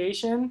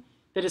mediation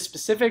that is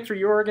specific for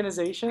your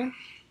organization,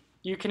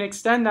 you can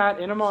extend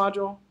that in a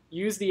module,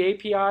 use the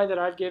API that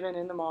I've given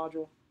in the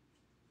module,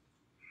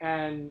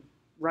 and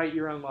write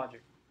your own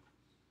logic.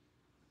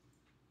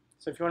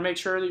 So if you want to make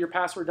sure that your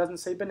password doesn't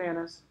say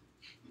bananas,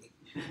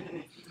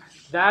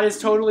 that is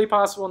totally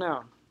possible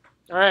now.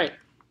 All right.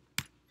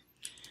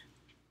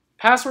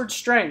 Password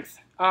strength.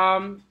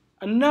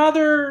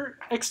 Another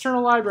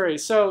external library.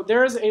 So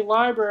there's a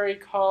library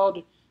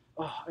called,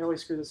 oh, I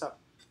always screw this up,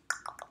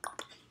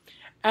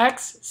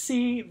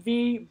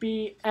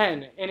 XCVBN.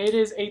 And it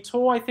is a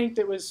tool, I think,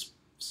 that was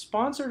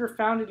sponsored or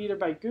founded either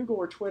by Google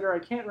or Twitter. I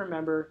can't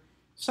remember.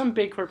 Some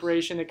big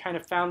corporation that kind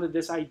of founded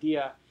this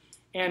idea.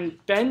 And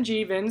Ben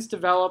Jeevons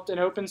developed an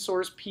open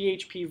source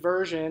PHP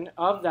version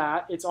of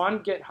that. It's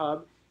on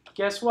GitHub.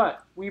 Guess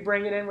what? We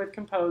bring it in with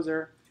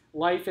Composer.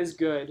 Life is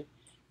good.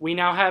 We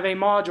now have a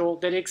module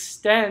that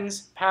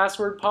extends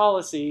password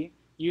policy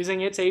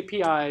using its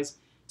APIs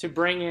to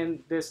bring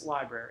in this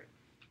library.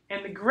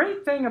 And the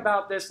great thing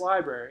about this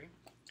library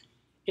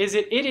is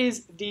that it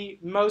is the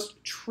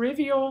most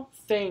trivial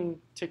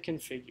thing to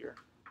configure.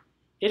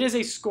 It is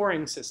a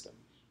scoring system.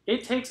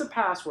 It takes a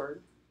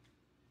password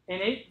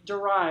and it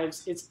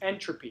derives its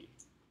entropy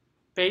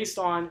based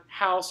on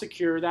how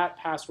secure that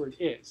password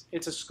is.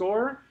 It's a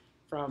score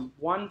from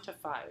 1 to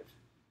 5.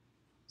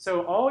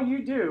 So all you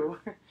do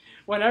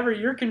whenever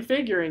you're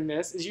configuring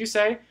this is you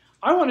say,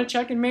 I want to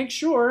check and make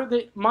sure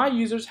that my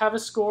users have a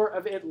score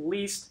of at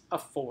least a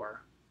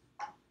 4.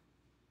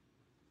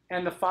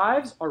 And the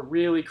 5s are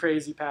really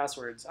crazy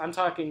passwords. I'm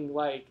talking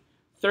like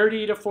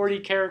 30 to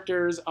 40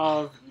 characters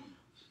of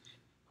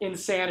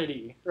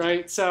insanity,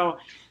 right? So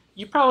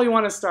you probably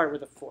want to start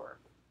with a 4.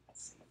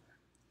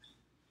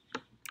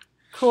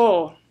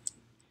 Cool.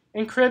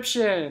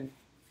 Encryption.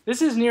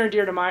 This is near and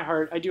dear to my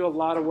heart. I do a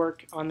lot of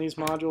work on these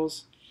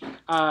modules.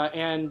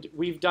 And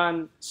we've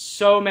done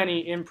so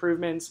many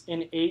improvements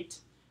in 8.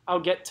 I'll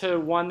get to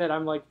one that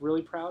I'm like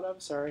really proud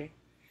of,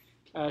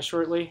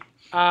 shortly.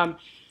 But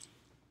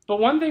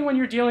one thing when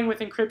you're dealing with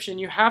encryption,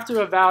 you have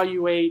to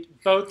evaluate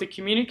both the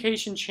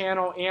communication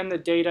channel and the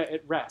data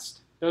at rest.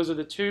 Those are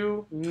the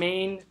two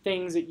main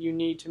things that you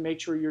need to make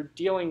sure you're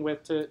dealing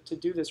with to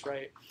do this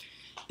right.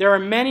 There are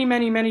many,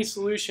 many, many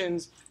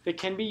solutions that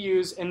can be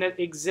used and that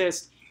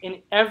exist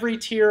in every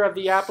tier of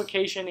the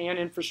application and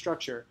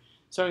infrastructure.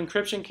 So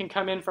encryption can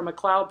come in from a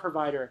cloud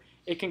provider.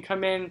 It can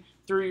come in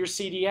through your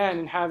CDN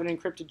and have an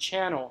encrypted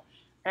channel.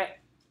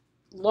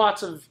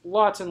 Lots and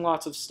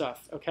lots of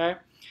stuff, okay?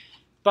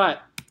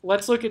 But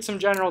let's look at some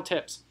general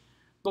tips.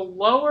 The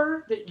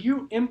lower that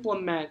you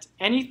implement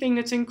anything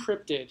that's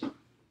encrypted,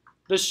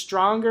 the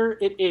stronger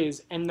it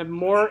is and the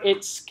more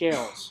it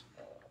scales,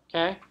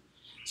 okay?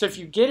 So if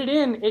you get it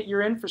in at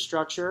your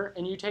infrastructure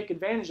and you take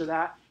advantage of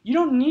that, you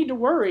don't need to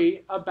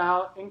worry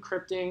about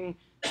encrypting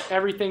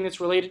everything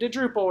that's related to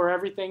Drupal or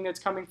everything that's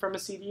coming from a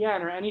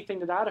CDN or anything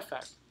to that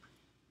effect.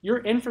 Your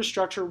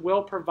infrastructure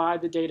will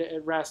provide the data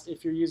at rest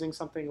if you're using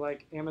something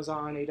like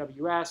Amazon,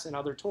 AWS, and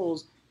other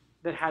tools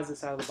that has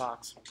this out of the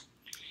box.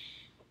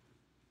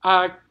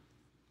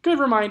 Good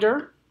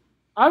reminder,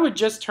 I would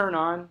just turn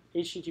on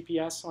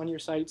HTTPS on your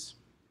sites.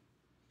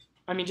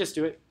 I mean, just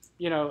do it.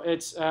 You know,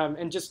 it's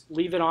and just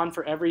leave it on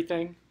for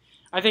everything.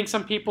 I think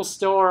some people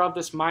still are of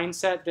this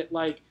mindset that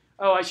like,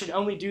 oh, I should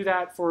only do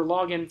that for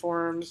login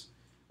forms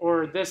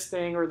or this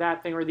thing or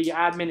that thing or the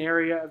admin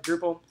area of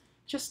Drupal.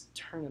 Just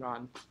turn it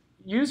on.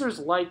 Users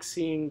like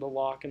seeing the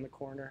lock in the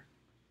corner.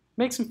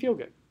 Makes them feel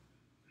good.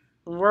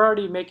 And we're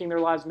already making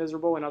their lives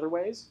miserable in other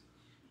ways.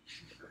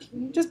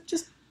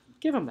 Just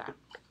give them that.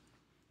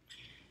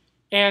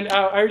 And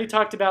I already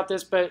talked about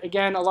this, but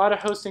again, a lot of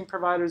hosting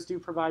providers do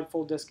provide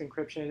full disk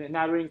encryption, and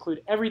that would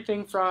include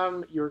everything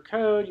from your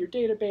code, your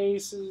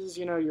databases,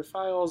 you know, your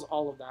files,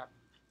 all of that.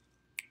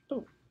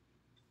 Boom.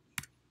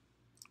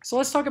 So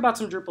let's talk about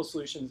some Drupal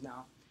solutions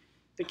now.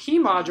 The key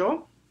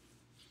module,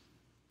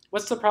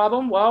 what's the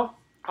problem? Well,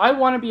 I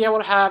want to be able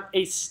to have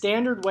a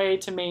standard way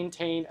to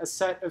maintain a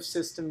set of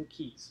system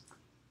keys.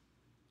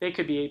 They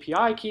could be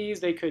API keys,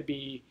 they could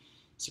be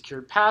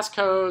secured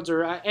passcodes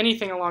or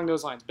anything along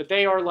those lines. But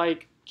they are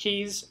like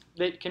keys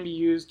that can be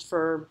used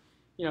for,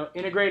 you know,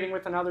 integrating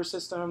with another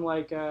system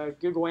like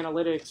Google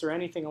Analytics or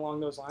anything along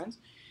those lines.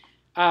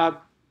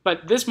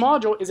 But this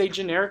module is a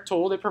generic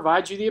tool that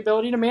provides you the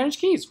ability to manage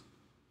keys.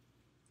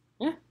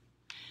 Yeah.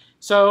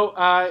 So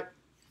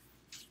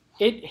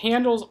it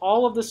handles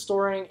all of the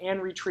storing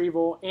and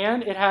retrieval,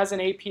 and it has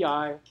an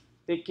API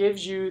that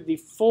gives you the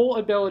full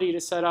ability to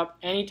set up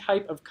any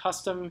type of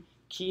custom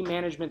key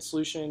management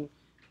solution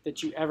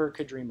that you ever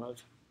could dream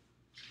of.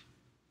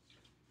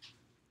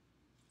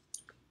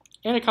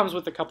 And it comes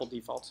with a couple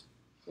defaults,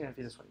 if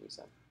you just want to use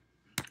that.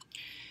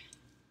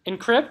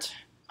 Encrypt.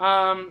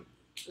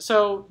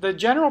 So the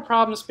general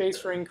problem space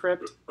for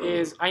encrypt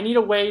is I need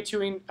a way to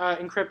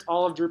encrypt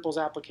all of Drupal's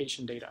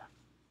application data.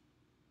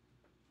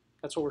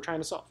 That's what we're trying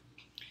to solve.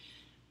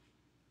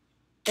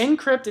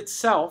 Encrypt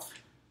itself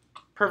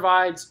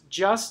provides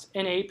just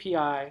an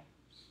API,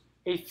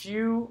 a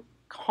few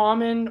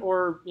common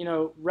or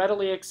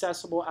readily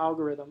accessible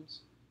algorithms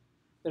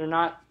that are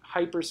not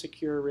hyper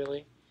secure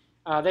really.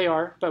 They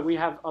are, but we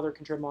have other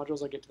contrib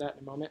modules. I'll get to that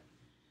in a moment.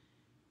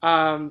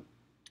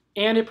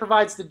 And it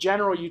provides the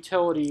general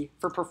utility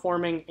for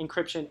performing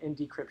encryption and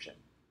decryption.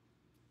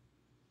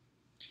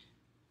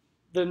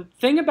 The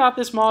thing about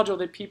this module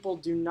that people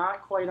do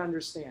not quite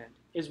understand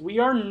is we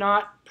are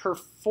not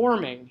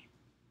performing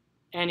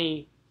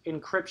any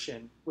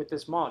encryption with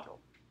this module.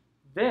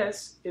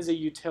 This is a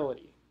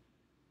utility.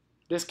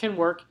 This can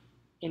work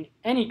in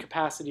any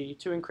capacity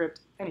to encrypt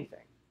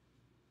anything.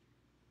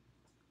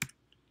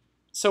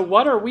 So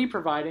what are we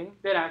providing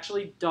that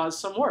actually does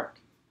some work?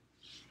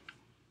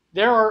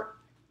 There are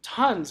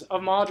tons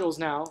of modules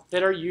now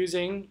that are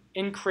using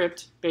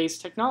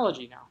encrypt-based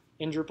technology now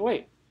in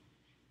Drupal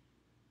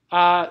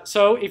 8.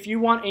 So if you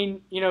want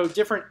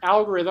different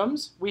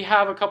algorithms, we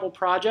have a couple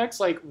projects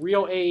like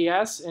Real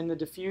AES and the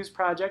Diffuse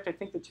project. I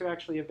think the two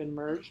actually have been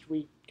merged.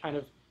 We kind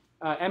of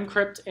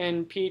mcrypt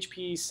in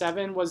PHP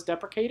 7 was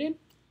deprecated.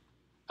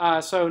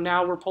 So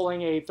now we're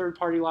pulling a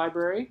third-party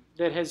library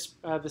that has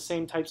the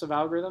same types of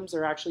algorithms.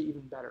 They're actually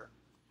even better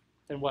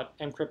than what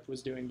mcrypt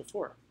was doing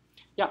before.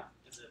 Yeah.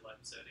 Is it like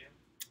sodium?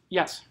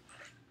 Yes.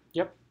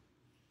 Yep.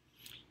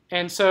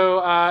 And so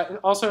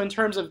also in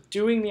terms of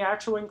doing the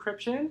actual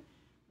encryption,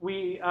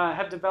 we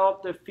have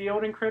developed the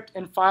field encrypt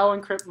and file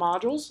encrypt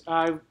modules.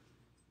 I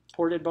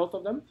ported both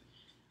of them.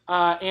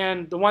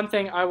 And the one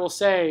thing I will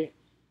say,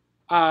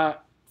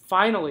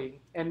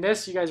 finally, and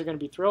this you guys are going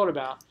to be thrilled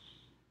about,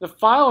 the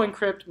file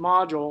encrypt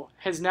module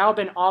has now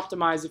been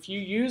optimized. If you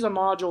use a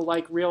module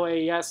like Real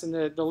AES and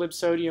the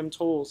libsodium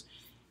tools,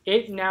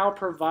 it now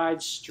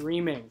provides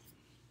streaming.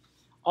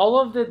 All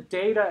of the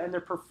data and the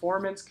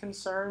performance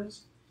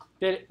concerns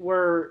that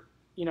were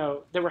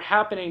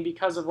happening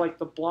because of like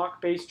the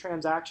block-based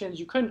transactions,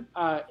 you couldn't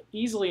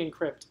easily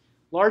encrypt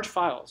large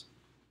files.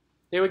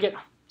 They would get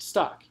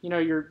stuck.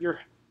 Your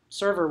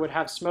server would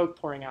have smoke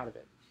pouring out of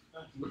it,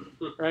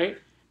 right?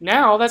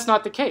 Now that's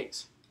not the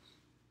case.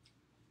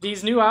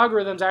 These new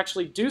algorithms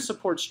actually do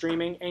support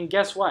streaming, and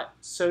guess what?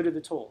 So do the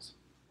tools.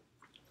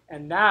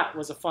 And that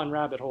was a fun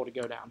rabbit hole to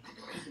go down.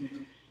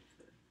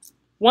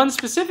 One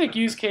specific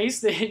use case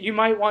that you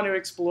might want to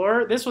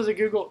explore, this was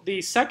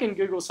the second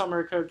Google Summer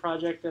of Code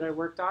project that I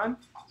worked on.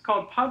 It's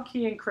called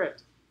PubKey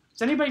Encrypt.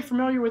 Is anybody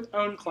familiar with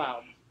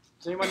OwnCloud?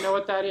 Does anyone know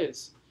what that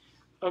is?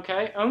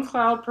 Okay,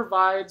 OwnCloud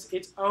provides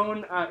its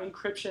own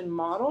encryption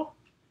model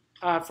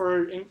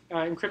for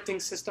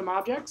encrypting system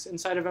objects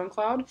inside of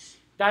OwnCloud.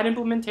 That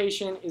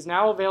implementation is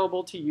now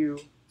available to you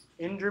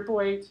in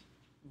Drupal 8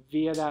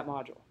 via that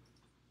module.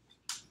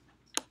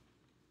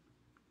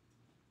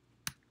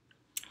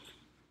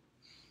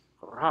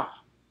 Hurrah.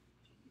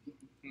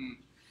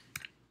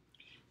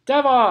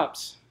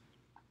 DevOps.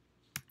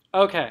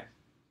 Okay.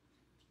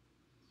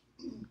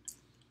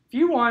 If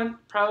you want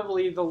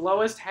probably the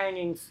lowest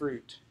hanging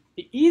fruit,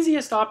 the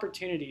easiest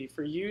opportunity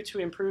for you to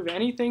improve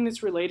anything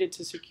that's related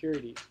to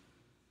security,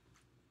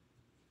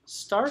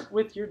 start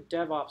with your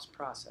DevOps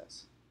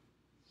process.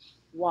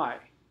 Why?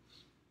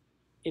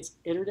 It's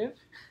iterative.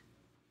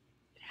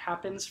 It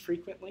happens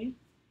frequently.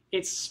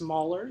 It's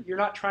smaller. You're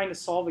not trying to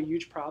solve a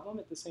huge problem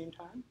at the same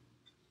time.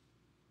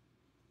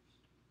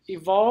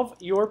 Evolve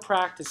your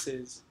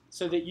practices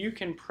so that you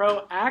can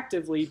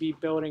proactively be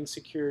building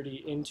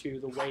security into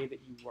the way that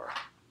you work.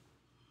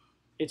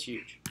 It's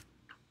huge.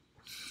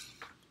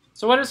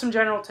 So what are some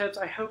general tips?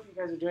 I hope you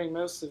guys are doing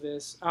most of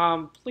this.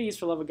 Please,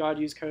 for the love of God,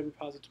 use code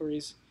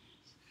repositories.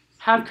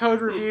 Have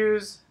code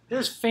reviews.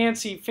 There's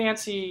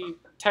fancy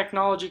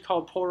technology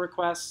called pull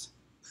requests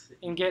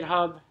in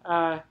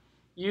GitHub.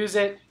 Use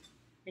it.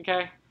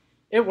 Okay?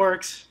 It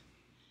works.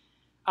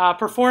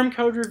 Perform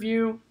code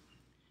review.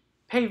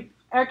 Pay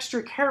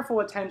extra careful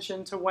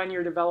attention to when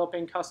you're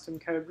developing custom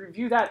code.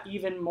 Review that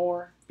even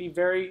more. Be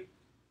very,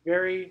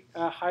 very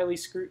highly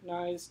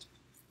scrutinized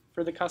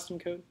for the custom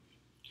code.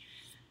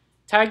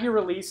 Tag your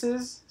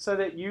releases so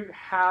that you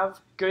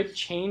have good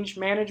change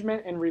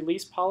management and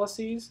release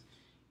policies.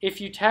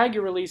 If you tag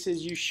your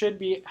releases, you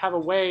should have a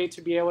way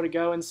to be able to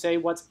go and say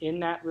what's in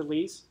that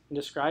release and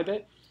describe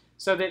it,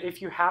 so that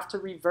if you have to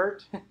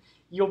revert,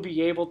 you'll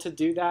be able to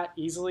do that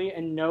easily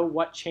and know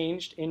what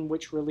changed in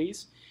which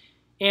release.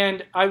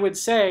 And I would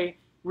say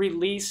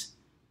release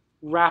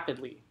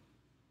rapidly.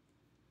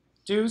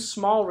 Do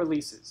small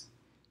releases.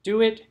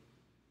 Do it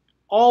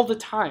all the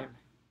time.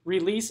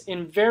 Release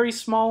in very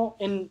small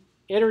and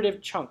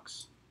iterative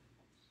chunks,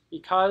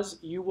 because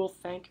you will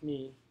thank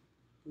me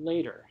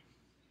later.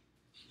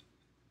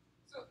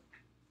 So,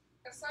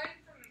 aside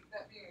from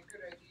that being a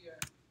good idea,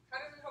 how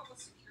does it help with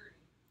security?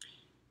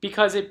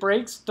 Because it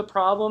breaks the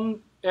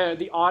problem,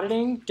 the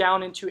auditing,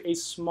 down into a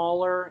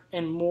smaller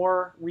and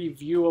more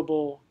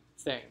reviewable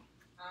thing.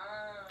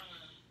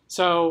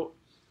 So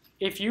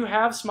if you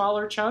have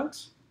smaller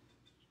chunks,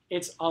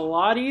 it's a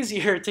lot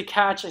easier to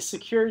catch a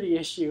security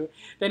issue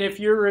than if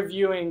you're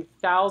reviewing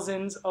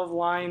thousands of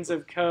lines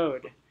of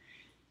code.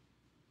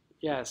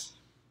 Yes.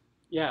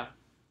 Yeah.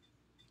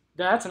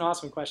 That's an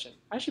awesome question.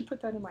 I should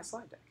put that in my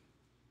slide deck.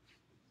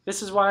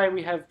 This is why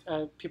we have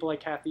people like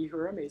Kathy who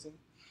are amazing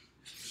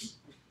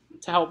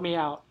to help me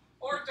out.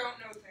 Or don't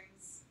know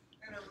things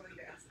and are willing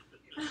to ask.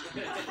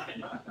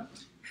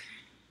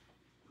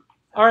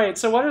 All right,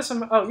 so what are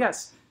some, oh,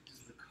 yes. Does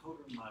the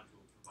coder module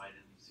provide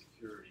any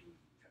security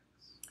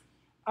checks?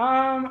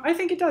 I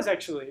think it does,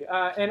 actually.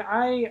 And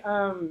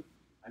I'm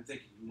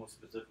thinking more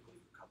specifically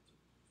for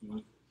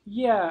custom.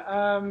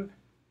 yeah,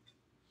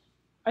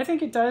 I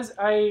think it does.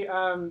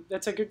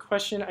 That's a good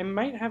question. I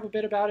might have a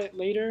bit about it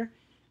later.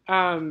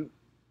 Let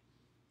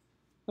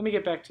me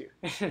get back to you.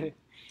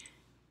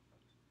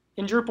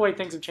 In Drupal 8,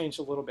 things have changed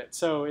a little bit.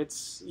 So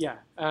it's, yeah.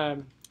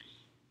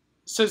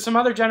 So some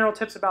other general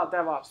tips about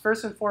DevOps.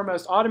 First and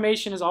foremost,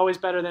 automation is always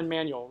better than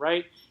manual,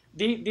 right?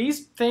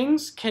 These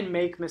things can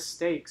make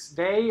mistakes.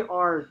 They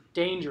are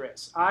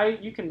dangerous.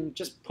 You can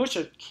just push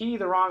a key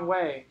the wrong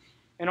way,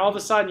 and all of a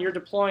sudden you're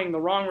deploying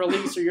the wrong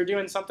release or you're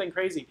doing something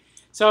crazy.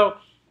 So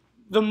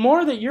the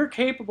more that you're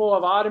capable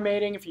of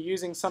automating, if you're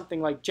using something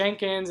like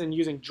Jenkins and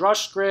using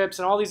Drush scripts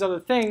and all these other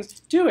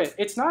things, do it.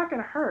 It's not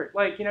going to hurt.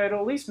 Like, it'll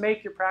at least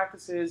make your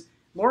practices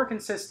more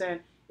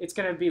consistent. It's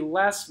going to be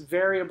less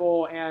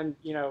variable, and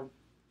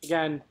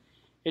again,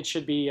 it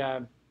should be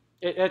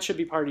it should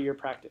be part of your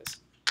practice.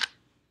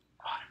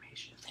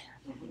 Automation,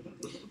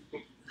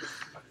 man.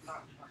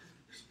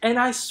 And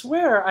I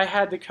swear I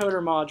had the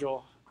coder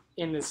module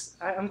in this.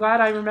 I'm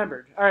glad I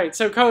remembered. All right,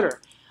 so coder.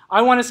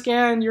 I want to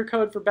scan your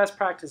code for best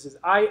practices.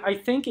 I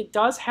think it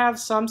does have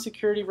some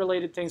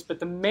security-related things, but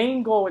the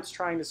main goal it's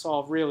trying to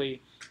solve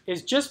really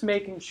is just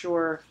making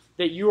sure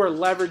that you are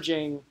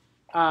leveraging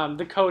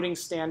the coding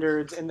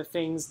standards and the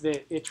things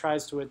that it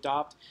tries to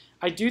adopt.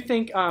 I do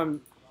think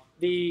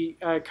the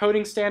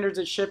coding standards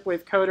that ship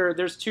with Coder,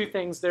 there's two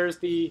things. There's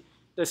the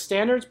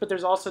standards, but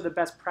there's also the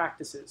best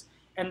practices.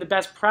 And the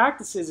best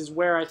practices is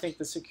where I think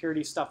the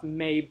security stuff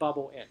may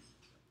bubble in.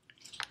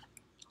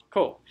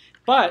 Cool.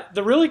 But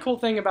the really cool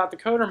thing about the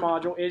Coder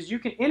module is you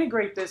can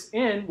integrate this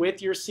in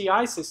with your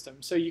CI system.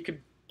 So you could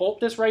bolt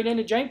this right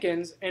into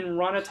Jenkins and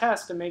run a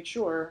test to make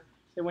sure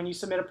that when you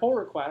submit a pull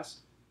request,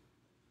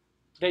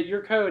 that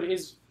your code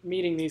is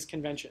meeting these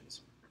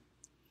conventions.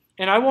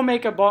 And I will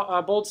make a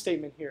bold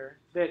statement here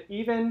that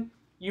even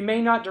you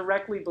may not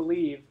directly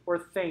believe or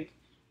think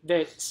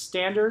that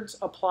standards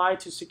apply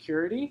to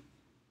security,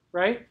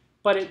 right?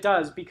 But it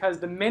does, because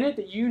the minute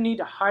that you need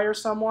to hire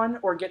someone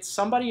or get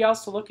somebody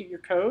else to look at your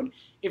code,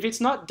 if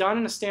it's not done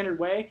in a standard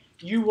way,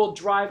 you will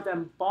drive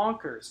them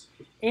bonkers.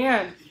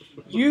 And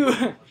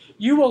you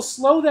will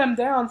slow them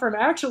down from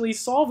actually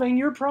solving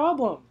your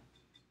problem.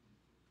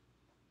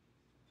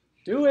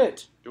 Do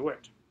it. Do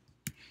it.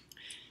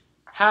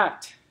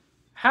 Hacked.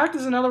 Hacked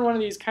is another one of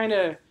these kind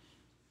of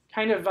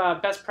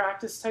best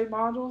practice type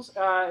modules.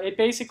 It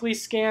basically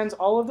scans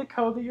all of the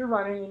code that you're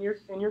running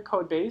in your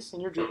code base, in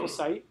your Drupal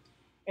site,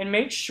 and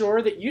make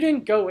sure that you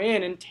didn't go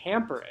in and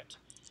tamper it.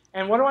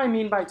 And what do I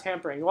mean by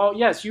tampering? Well,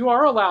 yes, you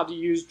are allowed to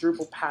use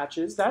Drupal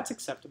patches. That's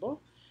acceptable.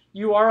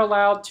 You are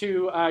allowed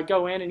to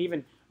go in and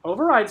even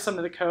override some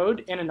of the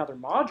code in another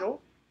module.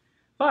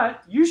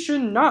 But you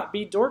should not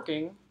be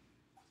dorking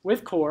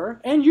with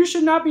core, and you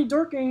should not be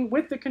dorking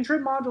with the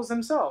contrib modules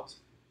themselves,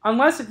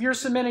 unless if you're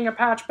submitting a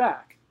patch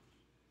back.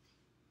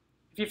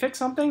 If you fix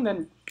something,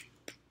 then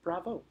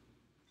bravo.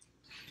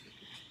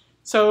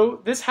 So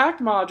this hacked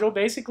module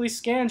basically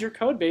scans your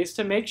code base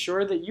to make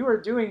sure that you are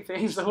doing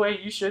things the way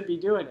you should be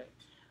doing it.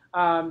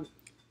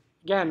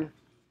 Again,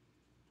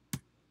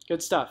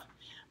 good stuff.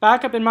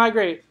 Backup and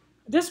migrate.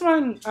 This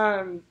one,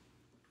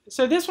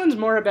 so this one's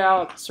more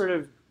about sort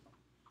of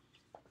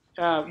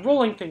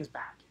rolling things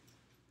back.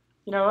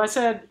 I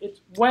said it's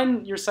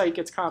when your site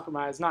gets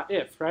compromised, not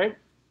if, right?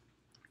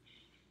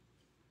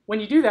 When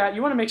you do that,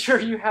 you want to make sure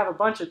you have a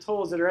bunch of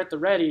tools that are at the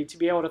ready to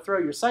be able to throw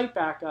your site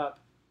back up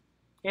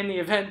in the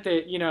event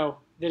that,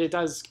 that it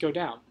does go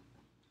down.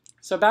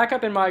 So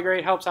backup and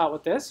migrate helps out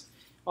with this.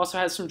 Also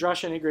has some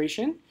Drush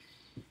integration.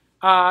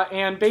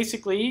 And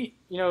basically,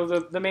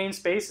 the main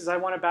space is I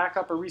want to back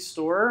up or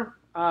restore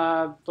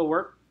the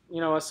work,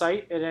 a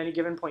site at any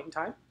given point in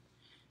time.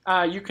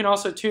 You can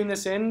also tune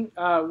this in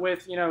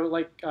with,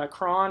 like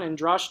cron and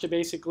Drush to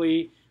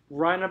basically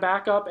run a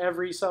backup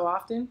every so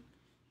often,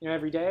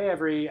 every day,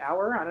 every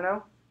hour, I don't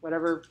know,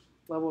 whatever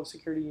level of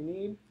security you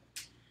need.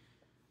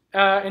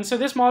 And so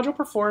this module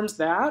performs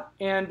that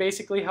and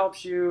basically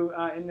helps you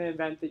in the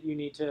event that you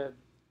need to,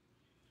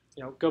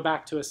 go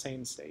back to a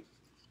sane state.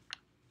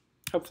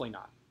 Hopefully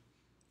not.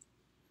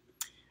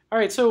 All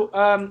right,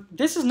 so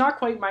this is not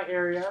quite my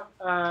area,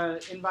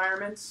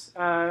 environments.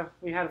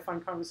 We had a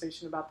fun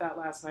conversation about that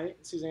last night,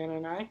 Susanna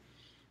and I.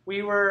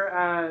 We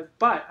were,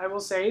 but I will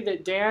say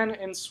that Dan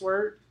and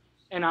Swert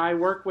and I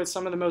work with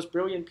some of the most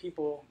brilliant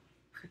people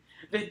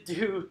that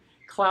do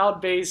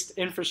cloud-based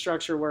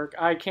infrastructure work.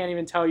 I can't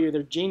even tell you,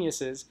 they're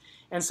geniuses.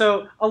 And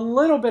so a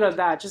little bit of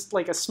that, just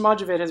like a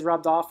smudge of it, has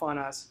rubbed off on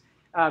us,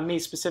 me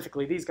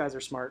specifically. These guys are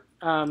smart.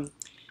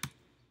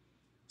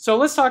 So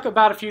let's talk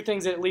about a few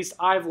things that at least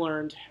I've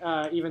learned,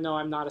 even though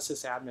I'm not a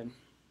sysadmin.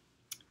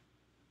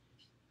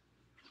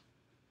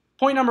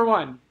 Point number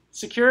 1,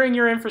 securing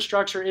your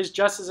infrastructure is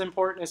just as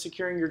important as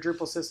securing your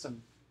Drupal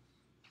system.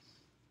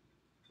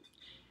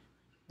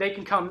 They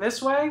can come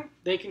this way,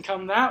 they can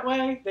come that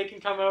way, they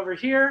can come over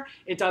here.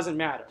 It doesn't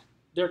matter.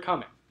 They're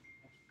coming.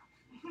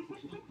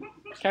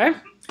 Okay?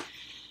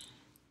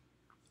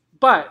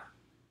 But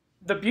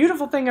the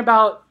beautiful thing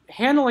about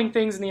handling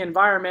things in the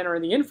environment or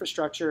in the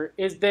infrastructure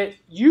is that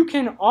you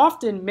can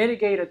often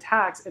mitigate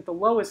attacks at the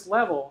lowest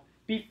level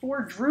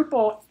before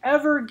Drupal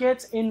ever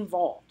gets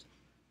involved.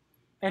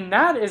 And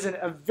that is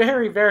a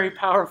very, very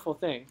powerful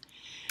thing.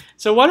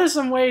 So what are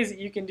some ways that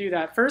you can do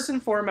that? First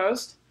and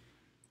foremost,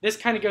 this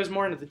kind of goes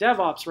more into the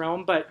DevOps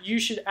realm, but you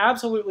should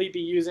absolutely be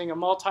using a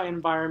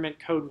multi-environment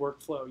code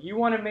workflow. You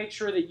want to make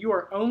sure that you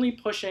are only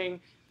pushing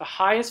the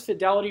highest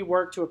fidelity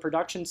work to a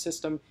production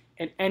system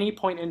at any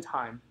point in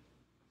time,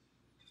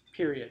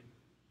 period.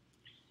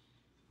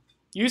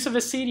 Use of a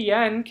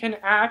CDN can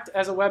act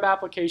as a web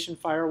application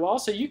firewall,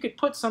 so you could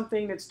put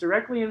something that's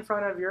directly in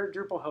front of your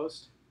Drupal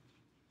host,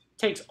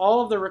 takes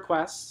all of the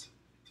requests,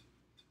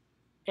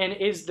 and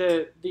is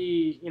the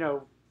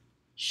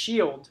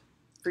shield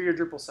for your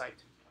Drupal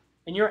site.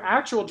 And your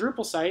actual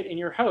Drupal site and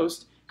your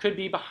host could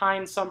be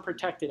behind some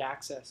protected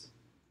access,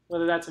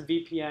 whether that's a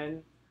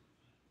VPN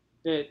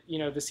that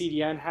the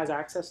CDN has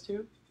access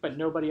to, but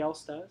nobody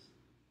else does.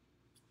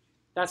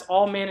 That's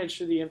all managed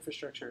through the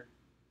infrastructure.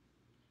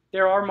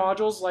 There are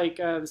modules like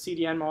the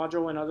CDN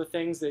module and other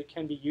things that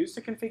can be used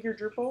to configure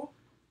Drupal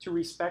to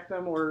respect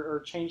them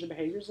or change the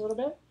behaviors a little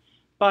bit.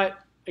 But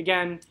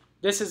again,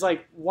 this is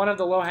like one of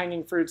the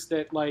low-hanging fruits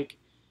that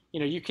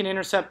you can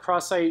intercept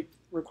cross-site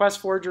request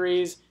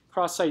forgeries,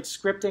 cross-site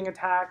scripting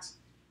attacks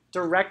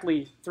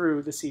directly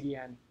through the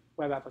CDN,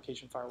 web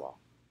application firewall.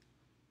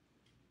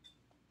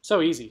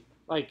 So easy,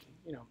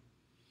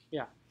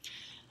 yeah.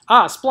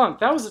 Splunk,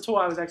 that was the tool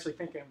I was actually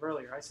thinking of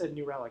earlier. I said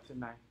New Relic,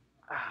 didn't I?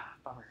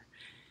 Bummer.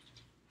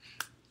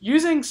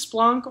 Using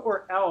Splunk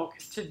or Elk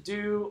to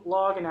do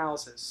log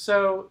analysis.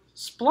 So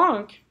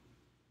Splunk,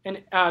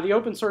 and the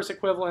open source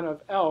equivalent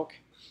of Elk,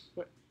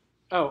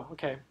 oh,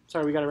 okay,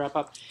 sorry, we got to wrap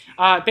up.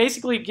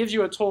 Basically gives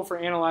you a tool for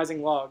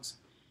analyzing logs.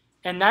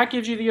 And that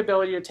gives you the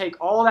ability to take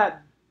all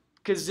that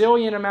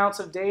gazillion amounts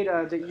of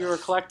data that you're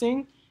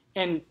collecting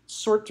and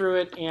sort through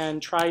it and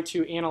try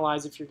to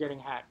analyze if you're getting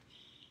hacked.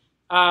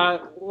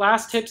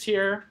 Last tips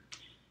here.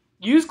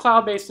 Use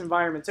cloud-based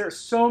environments. There are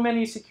so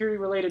many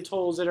security-related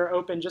tools that are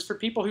open just for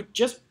people who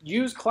just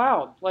use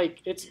cloud.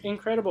 It's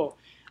incredible.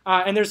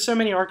 And there's so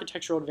many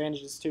architectural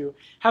advantages too.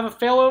 Have a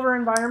failover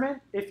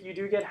environment. If you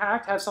do get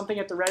hacked, have something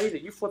at the ready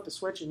that you flip the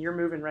switch and you're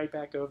moving right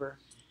back over.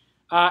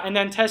 And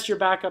then test your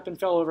backup and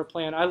failover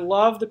plan. I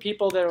love the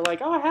people that are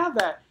like, oh, I have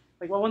that.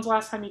 Well, when's the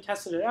last time you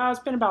tested it?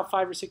 It's been about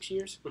 5 or 6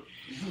 years.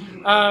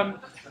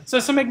 So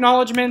some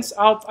acknowledgments.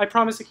 I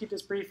promise to keep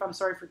this brief. I'm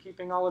sorry for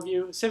keeping all of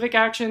you. Civic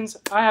Actions.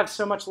 I have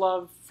so much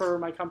love for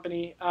my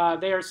company.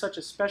 They are such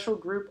a special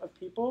group of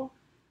people.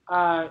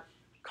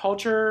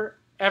 Culture,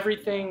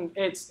 everything.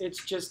 It's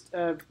just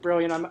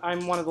brilliant.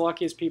 I'm one of the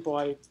luckiest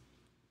people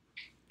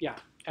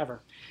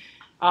ever.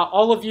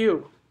 All of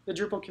you, the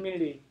Drupal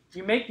community,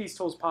 you make these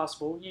tools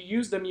possible. You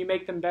use them. You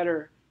make them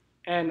better.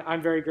 And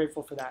I'm very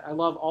grateful for that. I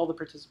love all the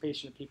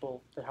participation of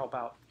people that help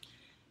out.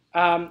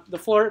 The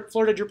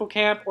Florida Drupal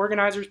Camp,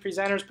 organizers,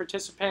 presenters,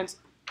 participants,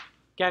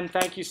 again,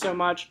 thank you so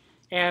much.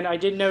 And I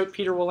did note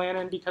Peter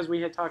Willanen because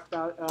we had talked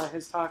about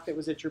his talk that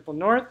was at Drupal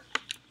North.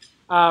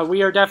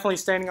 We are definitely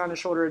standing on the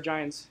shoulder of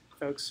giants,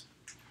 folks.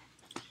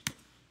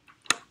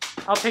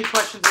 I'll take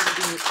questions in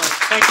the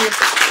Thank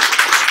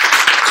you.